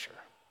in Scripture.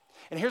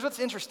 And here's what's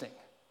interesting.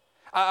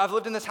 I've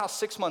lived in this house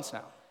 6 months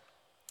now.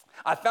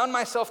 I found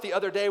myself the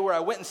other day where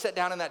I went and sat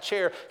down in that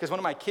chair because one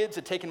of my kids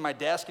had taken my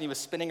desk and he was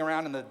spinning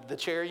around in the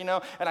chair,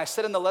 and I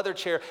sat in the leather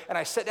chair and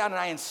I sat down and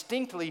I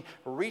instinctively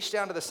reached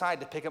down to the side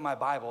to pick up my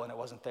Bible and it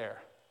wasn't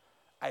there.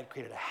 I had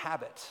created a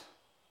habit.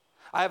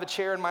 I have a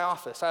chair in my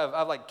office. I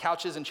have like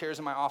couches and chairs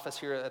in my office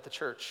here at the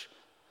church.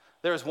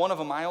 There's one of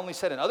them I only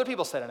sat in. Other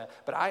people sat in it,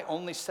 but I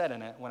only sat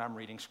in it when I'm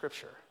reading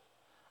Scripture.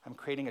 I'm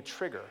creating a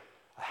trigger,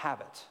 a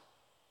habit.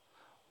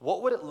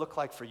 What would it look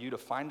like for you to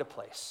find a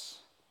place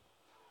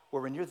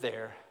where when you're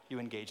there, you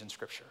engage in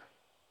Scripture?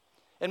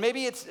 And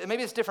maybe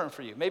it's different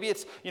for you. Maybe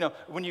it's,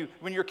 when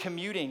you're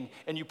commuting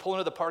and you pull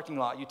into the parking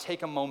lot, you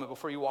take a moment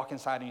before you walk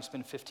inside and you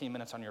spend 15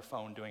 minutes on your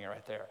phone doing it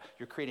right there.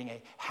 You're creating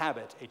a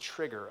habit, a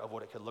trigger of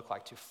what it could look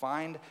like to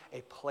find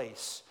a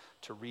place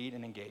to read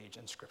and engage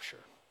in Scripture.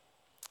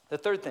 The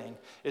third thing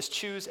is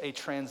choose a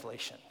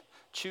translation.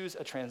 Choose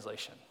a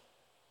translation.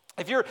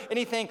 If you're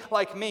anything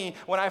like me,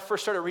 when I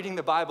first started reading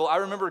the Bible, I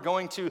remember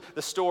going to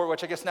the store,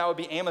 which I guess now would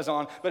be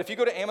Amazon. But if you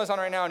go to Amazon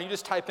right now and you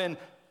just type in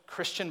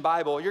Christian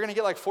Bible, you're going to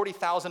get like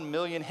 40,000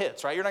 million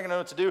hits, right? You're not going to know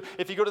what to do.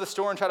 If you go to the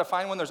store and try to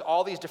find one, there's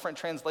all these different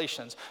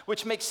translations,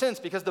 which makes sense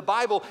because the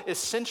Bible is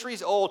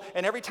centuries old,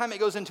 and every time it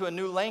goes into a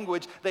new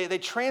language, they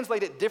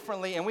translate it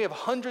differently, and we have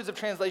hundreds of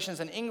translations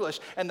in English,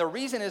 and the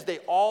reason is they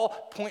all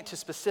point to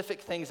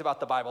specific things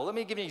about the Bible. Let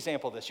me give you an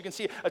example of this. You can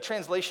see a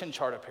translation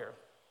chart up here.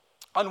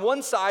 On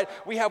one side,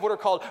 we have what are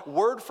called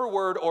word for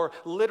word or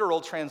literal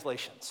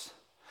translations.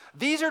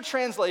 These are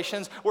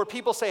translations where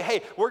people say,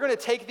 hey, we're going to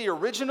take the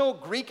original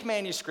Greek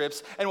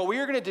manuscripts, and what we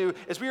are going to do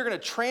is we are going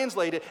to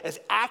translate it as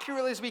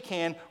accurately as we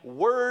can,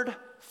 word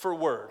for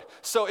word.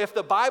 So if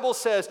the Bible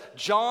says,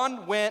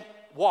 John went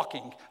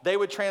walking, they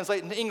would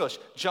translate into English,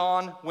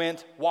 John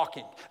went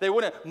walking. They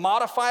wouldn't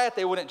modify it,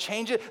 they wouldn't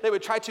change it, they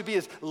would try to be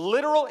as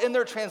literal in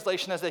their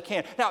translation as they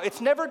can. Now, it's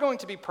never going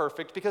to be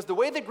perfect because the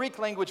way the Greek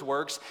language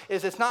works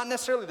is it's not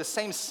necessarily the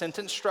same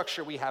sentence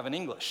structure we have in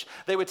English.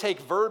 They would take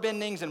verb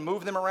endings and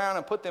move them around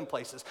and put them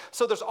places.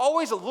 So there's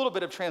always a little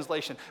bit of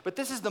translation, but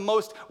this is the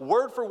most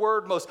word for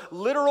word, most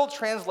literal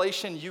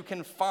translation you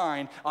can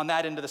find on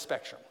that end of the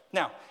spectrum.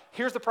 Now,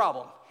 here's the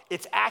problem.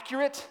 It's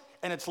accurate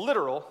and it's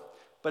literal,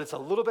 but it's a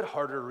little bit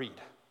harder to read.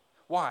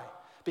 Why?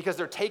 Because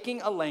they're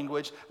taking a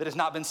language that has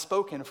not been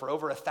spoken for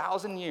over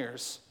 1,000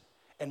 years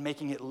and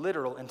making it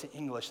literal into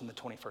English in the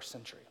 21st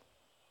century.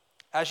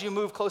 As you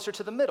move closer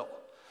to the middle,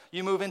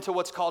 you move into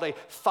what's called a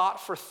thought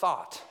for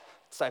thought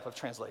type of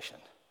translation.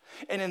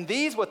 And in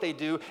these, what they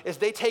do is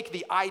they take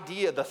the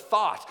idea, the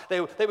thought.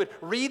 They would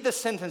read the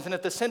sentence, and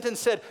if the sentence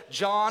said,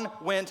 John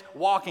went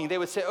walking, they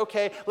would say,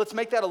 okay, let's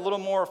make that a little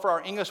more for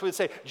our English. We would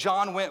say,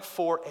 John went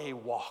for a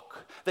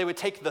walk. They would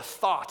take the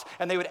thought,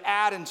 and they would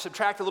add and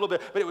subtract a little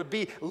bit, but it would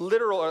be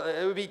literal, or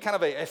it would be kind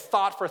of a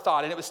thought for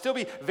thought. And it would still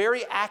be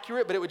very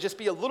accurate, but it would just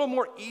be a little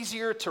more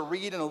easier to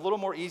read and a little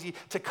more easy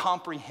to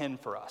comprehend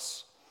for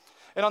us.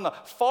 And on the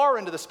far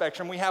end of the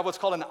spectrum, we have what's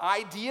called an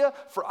idea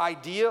for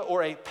idea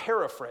or a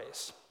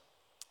paraphrase.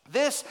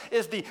 This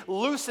is the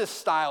loosest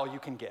style you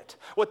can get.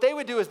 What they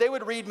would do is they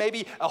would read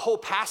maybe a whole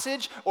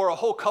passage or a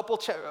whole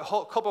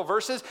couple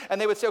verses, and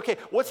they would say, okay,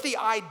 what's the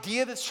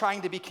idea that's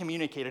trying to be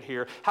communicated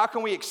here? How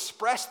can we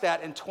express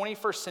that in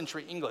 21st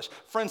century English?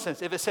 For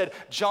instance, if it said,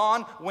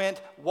 John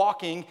went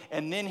walking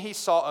and then he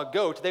saw a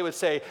goat, they would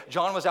say,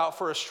 John was out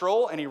for a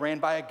stroll and he ran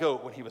by a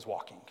goat when he was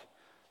walking.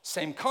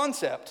 Same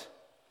concept,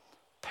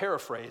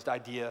 paraphrased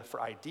idea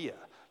for idea.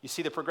 You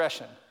see the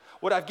progression.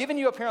 What I've given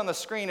you up here on the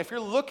screen, if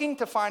you're looking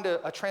to find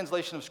a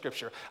translation of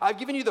Scripture, I've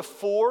given you the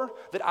 4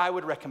 that I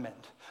would recommend,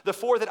 the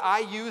 4 that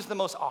I use the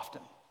most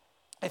often.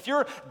 If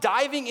you're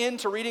diving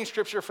into reading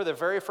Scripture for the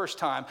very first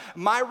time,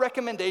 my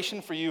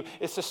recommendation for you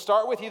is to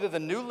start with either the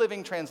New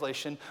Living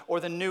Translation or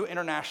the New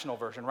International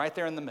Version, right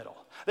there in the middle.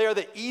 They are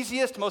the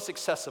easiest, most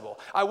accessible.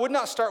 I would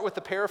not start with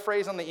the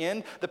paraphrase on the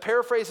end. The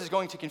paraphrase is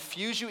going to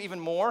confuse you even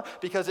more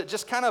because it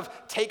just kind of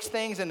takes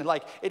things and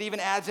it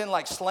even adds in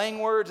slang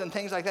words and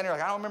things like that. And you're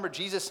like, I don't remember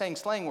Jesus saying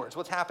slang words.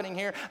 What's happening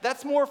here?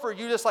 That's more for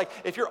you just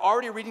if you're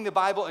already reading the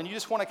Bible and you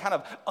just want to kind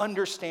of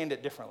understand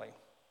it differently.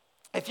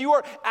 If you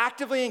are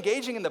actively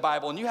engaging in the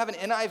Bible and you have an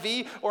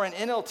NIV or an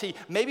NLT,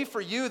 maybe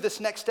for you this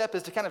next step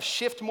is to kind of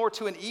shift more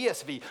to an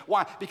ESV.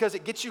 Why? Because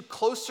it gets you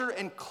closer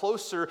and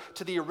closer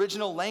to the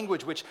original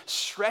language, which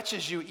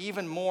stretches you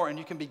even more, and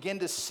you can begin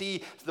to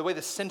see the way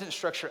the sentence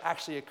structure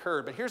actually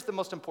occurred. But here's the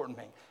most important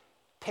thing.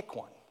 Pick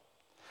one.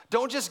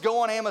 Don't just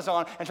go on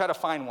Amazon and try to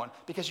find one,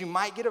 because you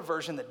might get a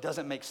version that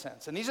doesn't make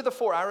sense. And these are the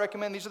 4 I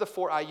recommend. These are the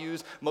 4 I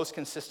use most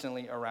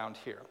consistently around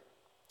here.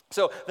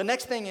 So the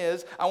next thing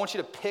is I want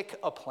you to pick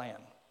a plan.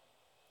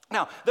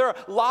 Now, there are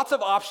lots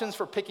of options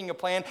for picking a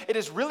plan. It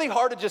is really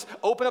hard to just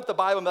open up the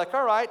Bible and be like,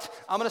 all right,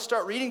 I'm going to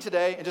start reading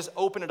today and just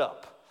open it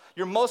up.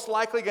 You're most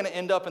likely going to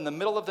end up in the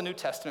middle of the New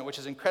Testament, which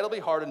is an incredibly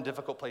hard and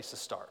difficult place to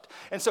start.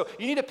 And so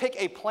you need to pick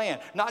a plan,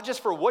 not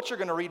just for what you're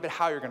going to read, but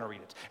how you're going to read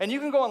it. And you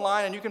can go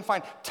online and you can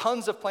find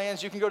tons of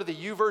plans. You can go to the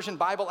YouVersion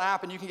Bible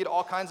app and you can get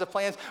all kinds of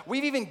plans.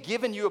 We've even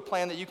given you a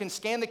plan that you can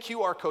scan the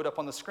QR code up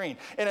on the screen.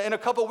 And in a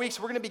couple weeks,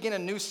 we're going to begin a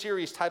new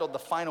series titled The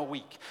Final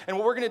Week. And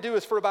what we're going to do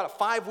is for about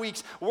 5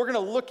 weeks, we're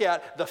going to look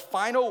at the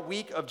final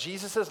week of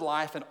Jesus'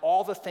 life and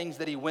all the things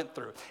that he went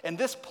through. And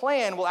this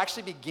plan will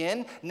actually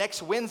begin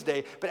next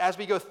Wednesday, but as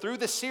we go through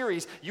the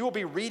series, you will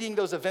be reading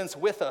those events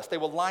with us. They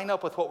will line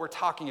up with what we're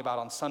talking about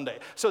on Sunday.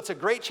 So it's a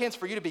great chance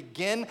for you to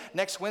begin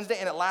next Wednesday,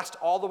 and it lasts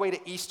all the way to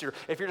Easter.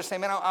 If you're just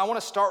saying, man, I want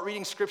to start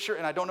reading Scripture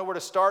and I don't know where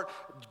to start,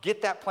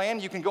 get that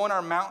plan. You can go in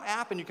our Mount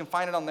app and you can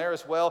find it on there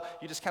as well.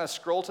 You just kind of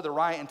scroll to the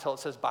right until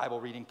it says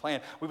Bible reading plan.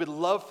 We would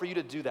love for you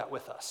to do that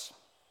with us.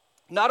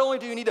 Not only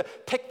do you need to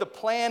pick the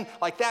plan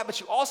like that,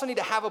 but you also need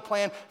to have a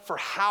plan for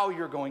how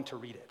you're going to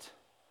read it.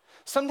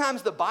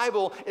 Sometimes the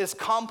Bible is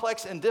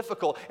complex and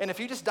difficult, and if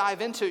you just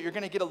dive into it, you're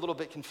going to get a little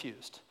bit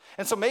confused.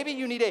 And so maybe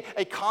you need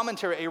a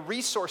commentary, a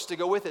resource to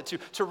go with it,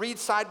 to read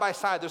side by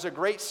side. There's a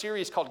great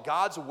series called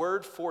God's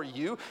Word for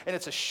You, and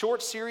it's a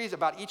short series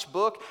about each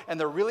book, and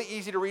they're really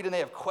easy to read, and they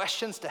have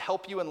questions to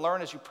help you and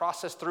learn as you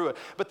process through it.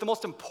 But the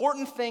most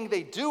important thing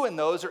they do in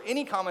those, or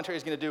any commentary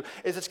is going to do,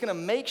 is it's going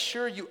to make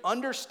sure you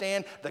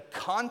understand the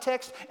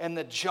context and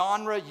the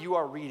genre you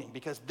are reading,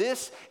 because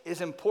this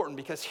is important,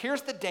 because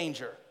here's the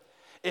danger.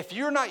 If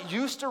you're not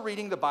used to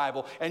reading the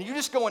Bible and you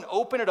just go and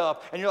open it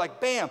up and you're like,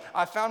 bam,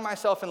 I found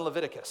myself in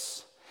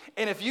Leviticus.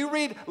 And if you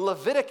read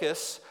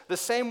Leviticus the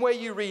same way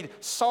you read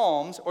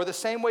Psalms or the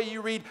same way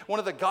you read one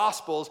of the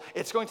Gospels,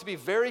 it's going to be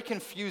very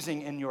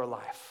confusing in your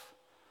life.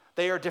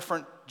 They are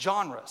different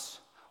genres.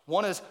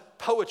 One is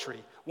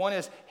poetry, one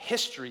is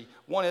history,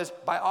 one is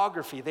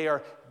biography. They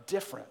are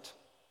different.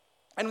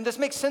 And this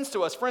makes sense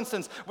to us. For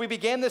instance, we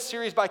began this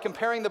series by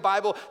comparing the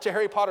Bible to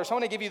Harry Potter. So I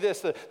want to give you this.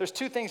 There's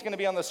 2 things going to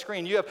be on the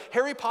screen. You have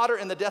Harry Potter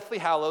and the Deathly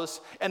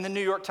Hallows and the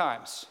New York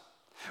Times.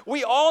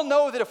 We all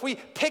know that if we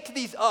picked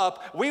these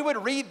up, we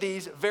would read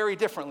these very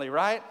differently,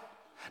 right?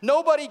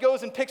 Nobody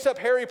goes and picks up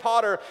Harry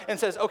Potter and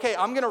says, okay,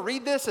 I'm going to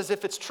read this as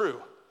if it's true.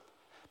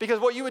 Because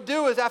what you would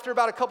do is after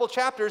about a couple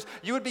chapters,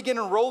 you would begin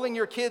enrolling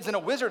your kids in a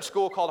wizard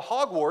school called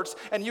Hogwarts,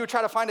 and you would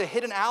try to find a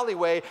hidden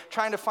alleyway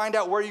trying to find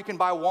out where you can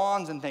buy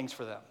wands and things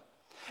for them.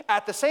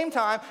 At the same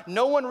time,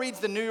 no one reads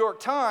the New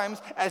York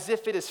Times as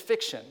if it is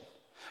fiction.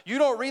 You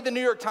don't read the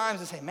New York Times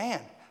and say,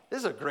 man, this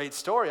is a great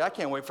story. I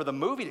can't wait for the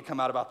movie to come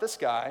out about this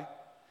guy.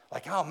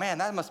 Like, oh man,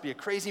 that must be a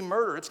crazy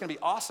murder. It's going to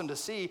be awesome to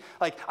see.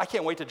 Like, I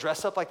can't wait to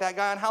dress up like that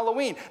guy on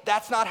Halloween.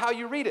 That's not how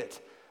you read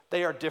it.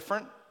 They are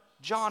different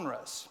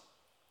genres.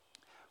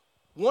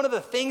 One of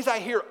the things I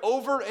hear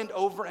over and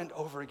over and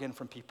over again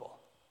from people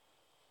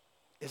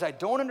is I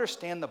don't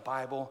understand the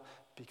Bible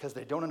because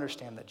they don't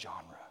understand the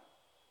genre.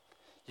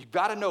 You've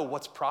got to know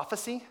what's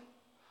prophecy,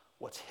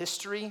 what's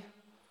history,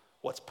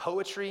 what's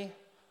poetry,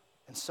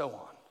 and so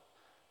on.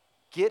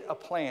 Get a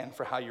plan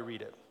for how you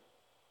read it.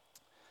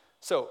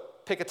 So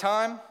pick a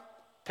time,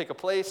 pick a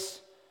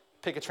place,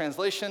 pick a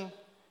translation,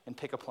 and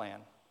pick a plan.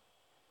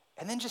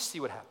 And then just see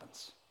what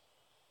happens.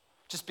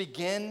 Just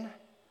begin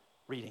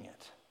reading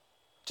it.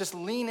 Just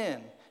lean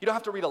in. You don't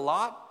have to read a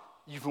lot.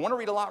 If you want to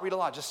read a lot, read a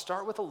lot. Just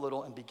start with a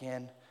little and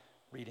begin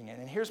reading it.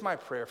 And here's my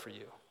prayer for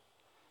you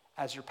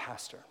as your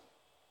pastor.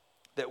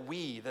 That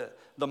we,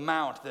 the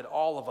Mount, that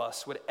all of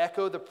us would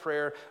echo the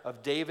prayer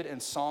of David in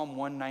Psalm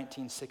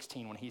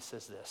 119:16 when he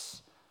says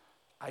this,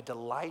 I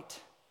delight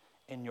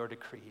in your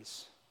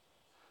decrees.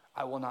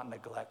 I will not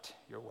neglect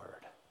your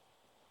word.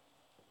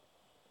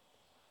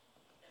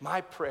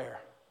 My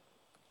prayer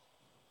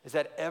is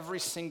that every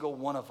single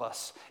one of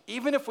us,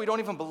 even if we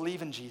don't even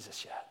believe in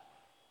Jesus yet,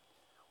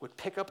 would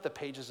pick up the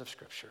pages of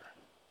Scripture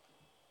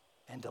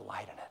and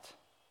delight in it,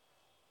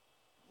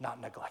 not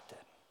neglect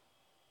it.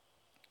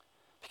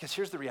 Because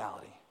here's the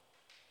reality.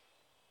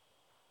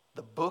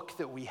 The book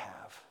that we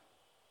have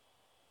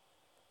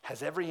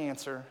has every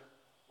answer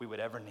we would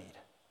ever need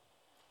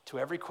to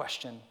every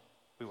question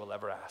we will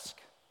ever ask.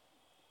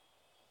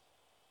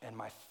 And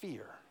my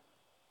fear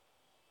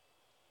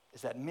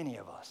is that many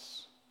of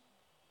us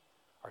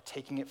are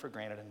taking it for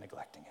granted and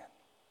neglecting it.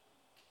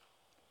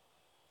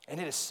 And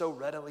it is so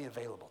readily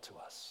available to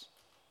us.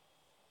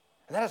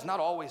 And that has not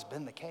always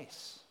been the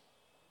case.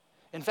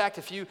 In fact,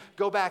 if you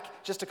go back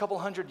just a couple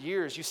hundred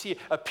years, you see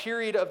a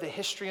period of the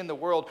history in the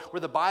world where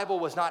the Bible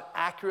was not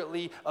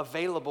accurately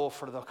available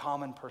for the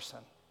common person.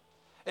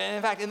 And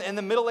in fact, in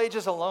the Middle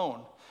Ages alone,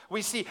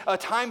 We see a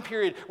time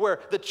period where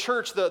the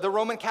church, the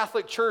Roman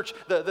Catholic Church,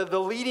 the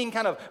leading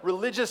kind of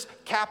religious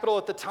capital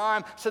at the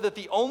time, said that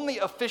the only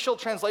official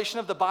translation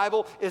of the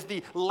Bible is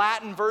the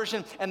Latin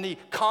version, and the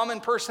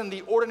common person,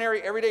 the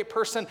ordinary, everyday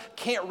person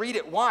can't read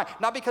it. Why?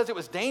 Not because it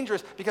was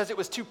dangerous, because it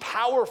was too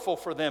powerful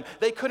for them.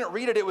 They couldn't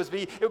read it. It would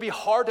be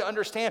hard to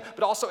understand,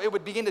 but also it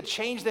would begin to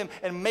change them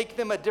and make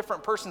them a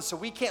different person. So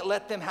we can't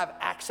let them have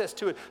access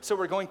to it. So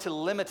we're going to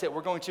limit it.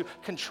 We're going to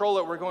control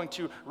it. We're going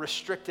to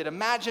restrict it.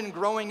 Imagine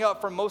growing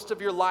up for most of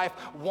your life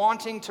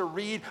wanting to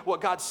read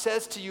what God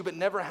says to you, but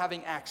never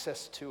having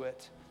access to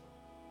it.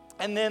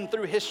 And then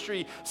through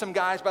history, some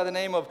guys by the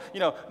name of,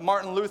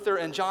 Martin Luther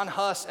and John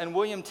Huss and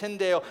William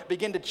Tyndale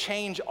begin to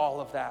change all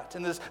of that.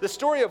 And the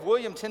story of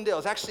William Tyndale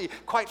is actually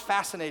quite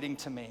fascinating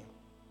to me.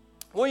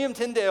 William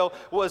Tyndale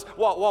was,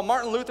 while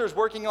Martin Luther is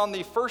working on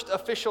the first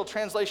official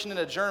translation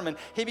into German,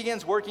 he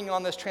begins working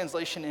on this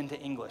translation into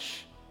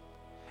English.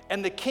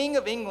 And the King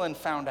of England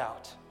found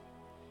out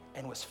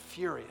and was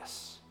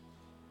furious.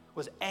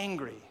 Was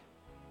angry.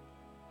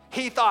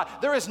 He thought,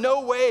 there is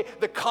no way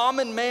the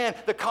common man,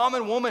 the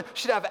common woman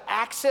should have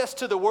access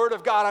to the Word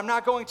of God. I'm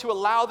not going to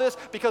allow this,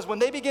 because when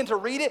they begin to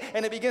read it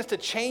and it begins to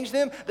change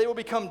them, they will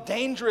become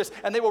dangerous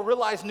and they will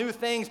realize new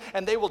things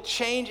and they will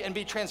change and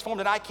be transformed,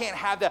 and I can't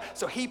have that.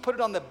 So he put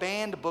it on the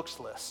banned books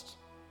list.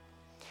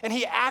 And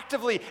he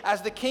actively,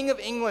 as the King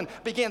of England,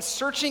 began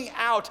searching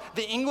out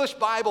the English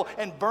Bible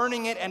and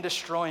burning it and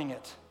destroying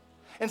it.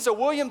 And so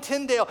William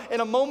Tyndale, in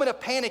a moment of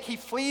panic, he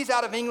flees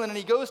out of England and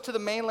he goes to the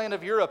mainland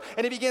of Europe.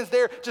 And he begins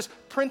there just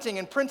printing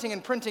and printing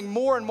and printing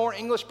more and more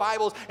English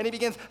Bibles. And he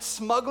begins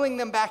smuggling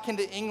them back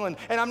into England.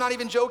 And I'm not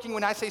even joking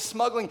when I say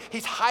smuggling.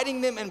 He's hiding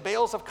them in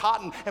bales of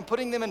cotton and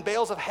putting them in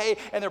bales of hay.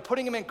 And they're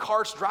putting them in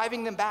carts,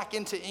 driving them back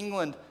into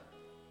England,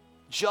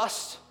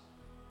 just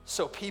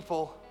so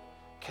people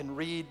can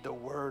read the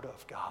Word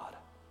of God.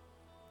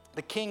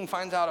 The king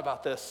finds out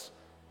about this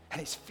and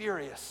he's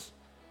furious.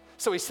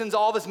 So he sends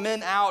all of his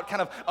men out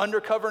kind of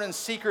undercover and in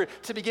secret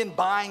to begin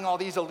buying all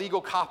these illegal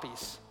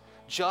copies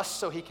just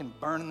so he can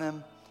burn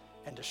them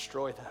and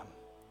destroy them.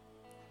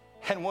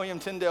 And William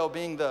Tyndale,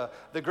 being the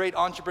great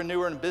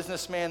entrepreneur and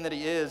businessman that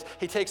he is,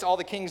 he takes all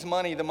the king's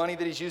money, the money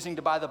that he's using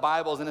to buy the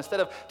Bibles, and instead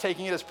of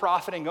taking it as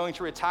profit and going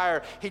to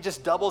retire, he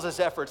just doubles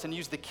his efforts and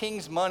uses the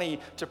king's money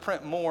to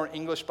print more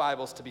English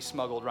Bibles to be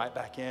smuggled right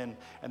back in.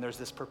 And there's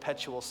this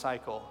perpetual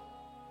cycle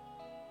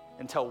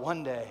until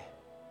one day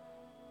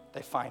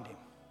they find him.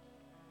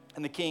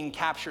 And the king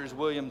captures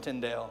William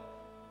Tyndale,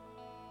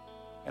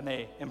 and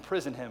they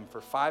imprison him for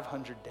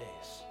 500 days.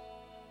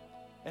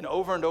 And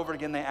over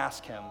again, they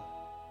ask him,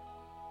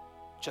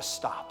 just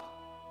stop.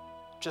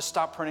 Just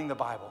stop printing the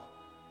Bible.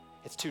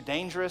 It's too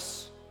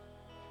dangerous.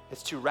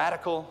 It's too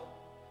radical.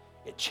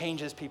 It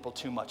changes people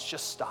too much.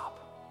 Just stop.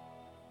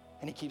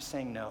 And he keeps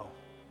saying no.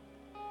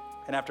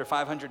 And after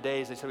 500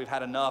 days, they said, we've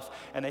had enough.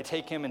 And they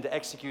take him, and to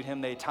execute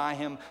him, they tie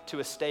him to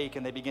a stake,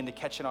 and they begin to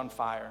catch it on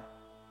fire.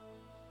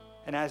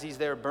 And as he's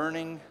there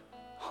burning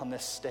on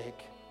this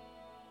stake,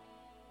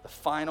 the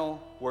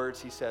final words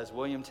he says,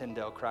 William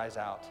Tyndale cries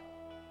out,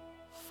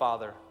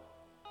 Father,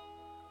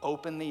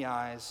 open the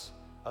eyes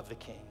of the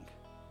king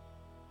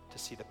to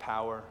see the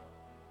power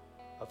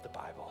of the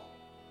Bible.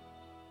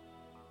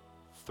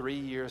 3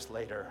 years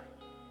later,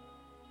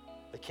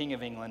 the King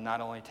of England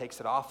not only takes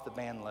it off the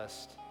ban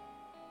list,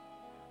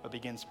 but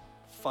begins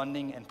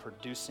funding and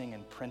producing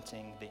and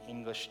printing the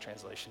English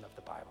translation of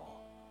the Bible.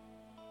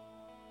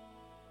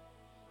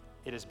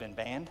 It has been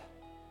banned,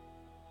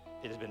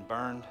 it has been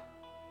burned,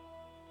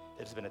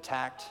 it has been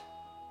attacked,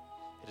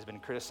 it has been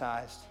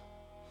criticized,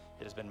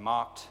 it has been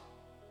mocked,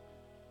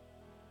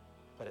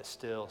 but it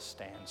still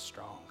stands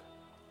strong.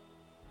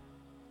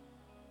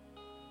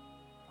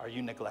 Are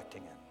you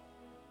neglecting it?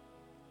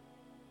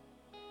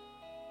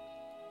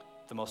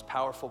 The most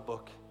powerful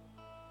book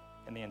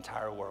in the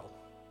entire world,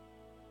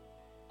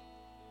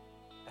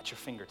 at your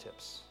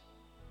fingertips.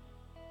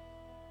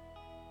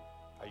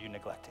 Are you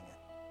neglecting it?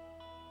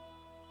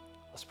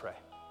 Let's pray.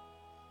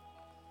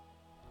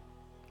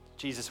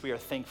 Jesus, we are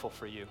thankful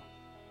for you,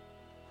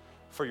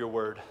 for your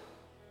word.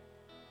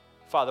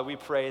 Father, we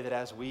pray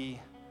that we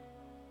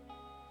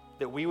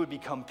would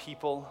become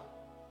people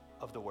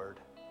of the word.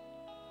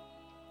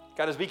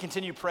 God, as we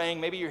continue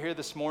praying, maybe you're here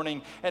this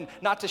morning, and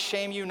not to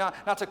shame you,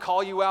 not to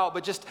call you out,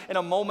 but just in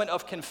a moment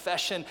of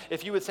confession,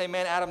 if you would say,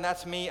 man, Adam,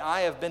 that's me. I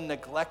have been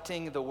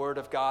neglecting the Word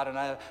of God,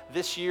 and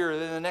this year,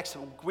 in the next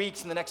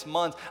weeks, in the next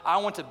months, I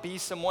want to be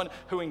someone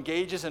who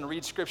engages and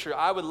reads Scripture.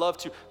 I would love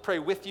to pray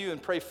with you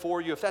and pray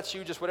for you. If that's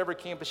you, just whatever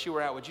campus you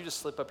were at, would you just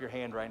slip up your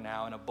hand right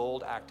now in a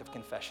bold act of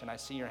confession? I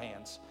see your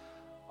hands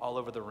all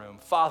over the room.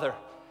 Father,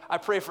 I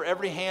pray for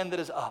every hand that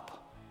is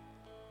up,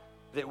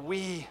 that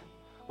we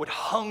would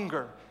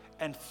hunger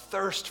and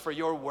thirst for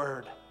your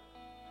word,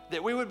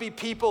 that we would be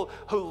people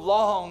who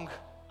long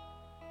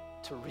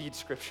to read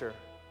Scripture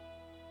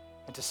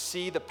and to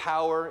see the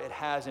power it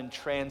has in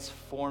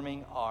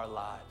transforming our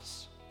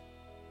lives.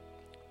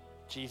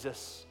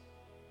 Jesus,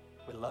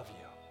 we love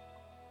you.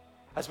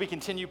 As we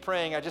continue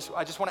praying, I just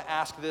want to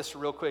ask this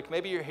real quick.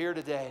 Maybe you're here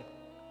today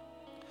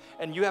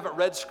and you haven't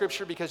read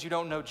Scripture because you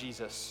don't know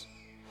Jesus.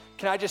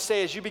 Can I just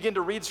say, as you begin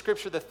to read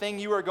Scripture, the thing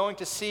you are going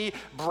to see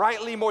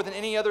brightly more than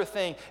any other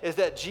thing is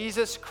that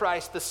Jesus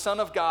Christ, the Son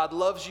of God,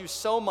 loves you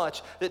so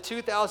much that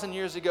 2,000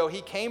 years ago,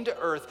 he came to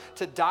earth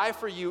to die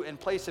for you in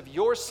place of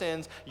your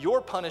sins, your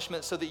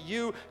punishment, so that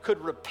you could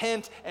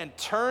repent and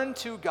turn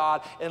to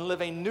God and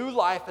live a new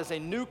life as a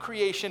new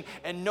creation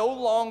and no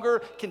longer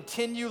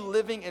continue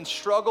living in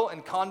struggle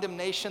and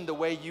condemnation the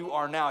way you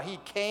are now. He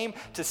came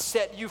to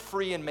set you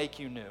free and make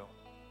you new.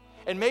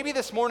 And maybe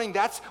this morning,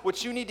 that's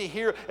what you need to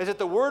hear, is that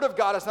the Word of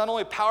God is not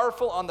only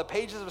powerful on the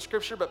pages of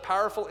Scripture, but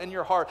powerful in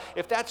your heart.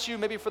 If that's you,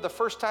 maybe for the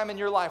first time in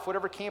your life,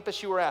 whatever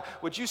campus you were at,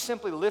 would you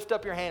simply lift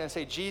up your hand and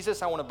say,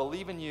 Jesus, I want to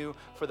believe in you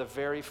for the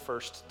very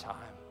first time?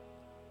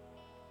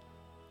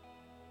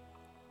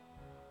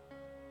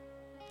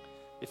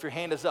 If your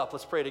hand is up,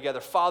 let's pray together.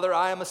 Father,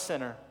 I am a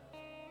sinner.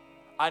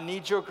 I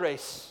need your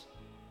grace.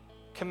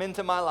 Come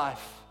into my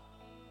life.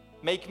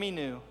 Make me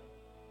new.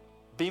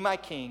 Be my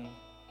King.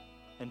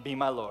 And be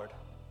my Lord.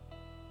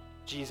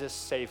 Jesus,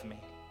 save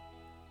me.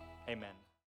 Amen.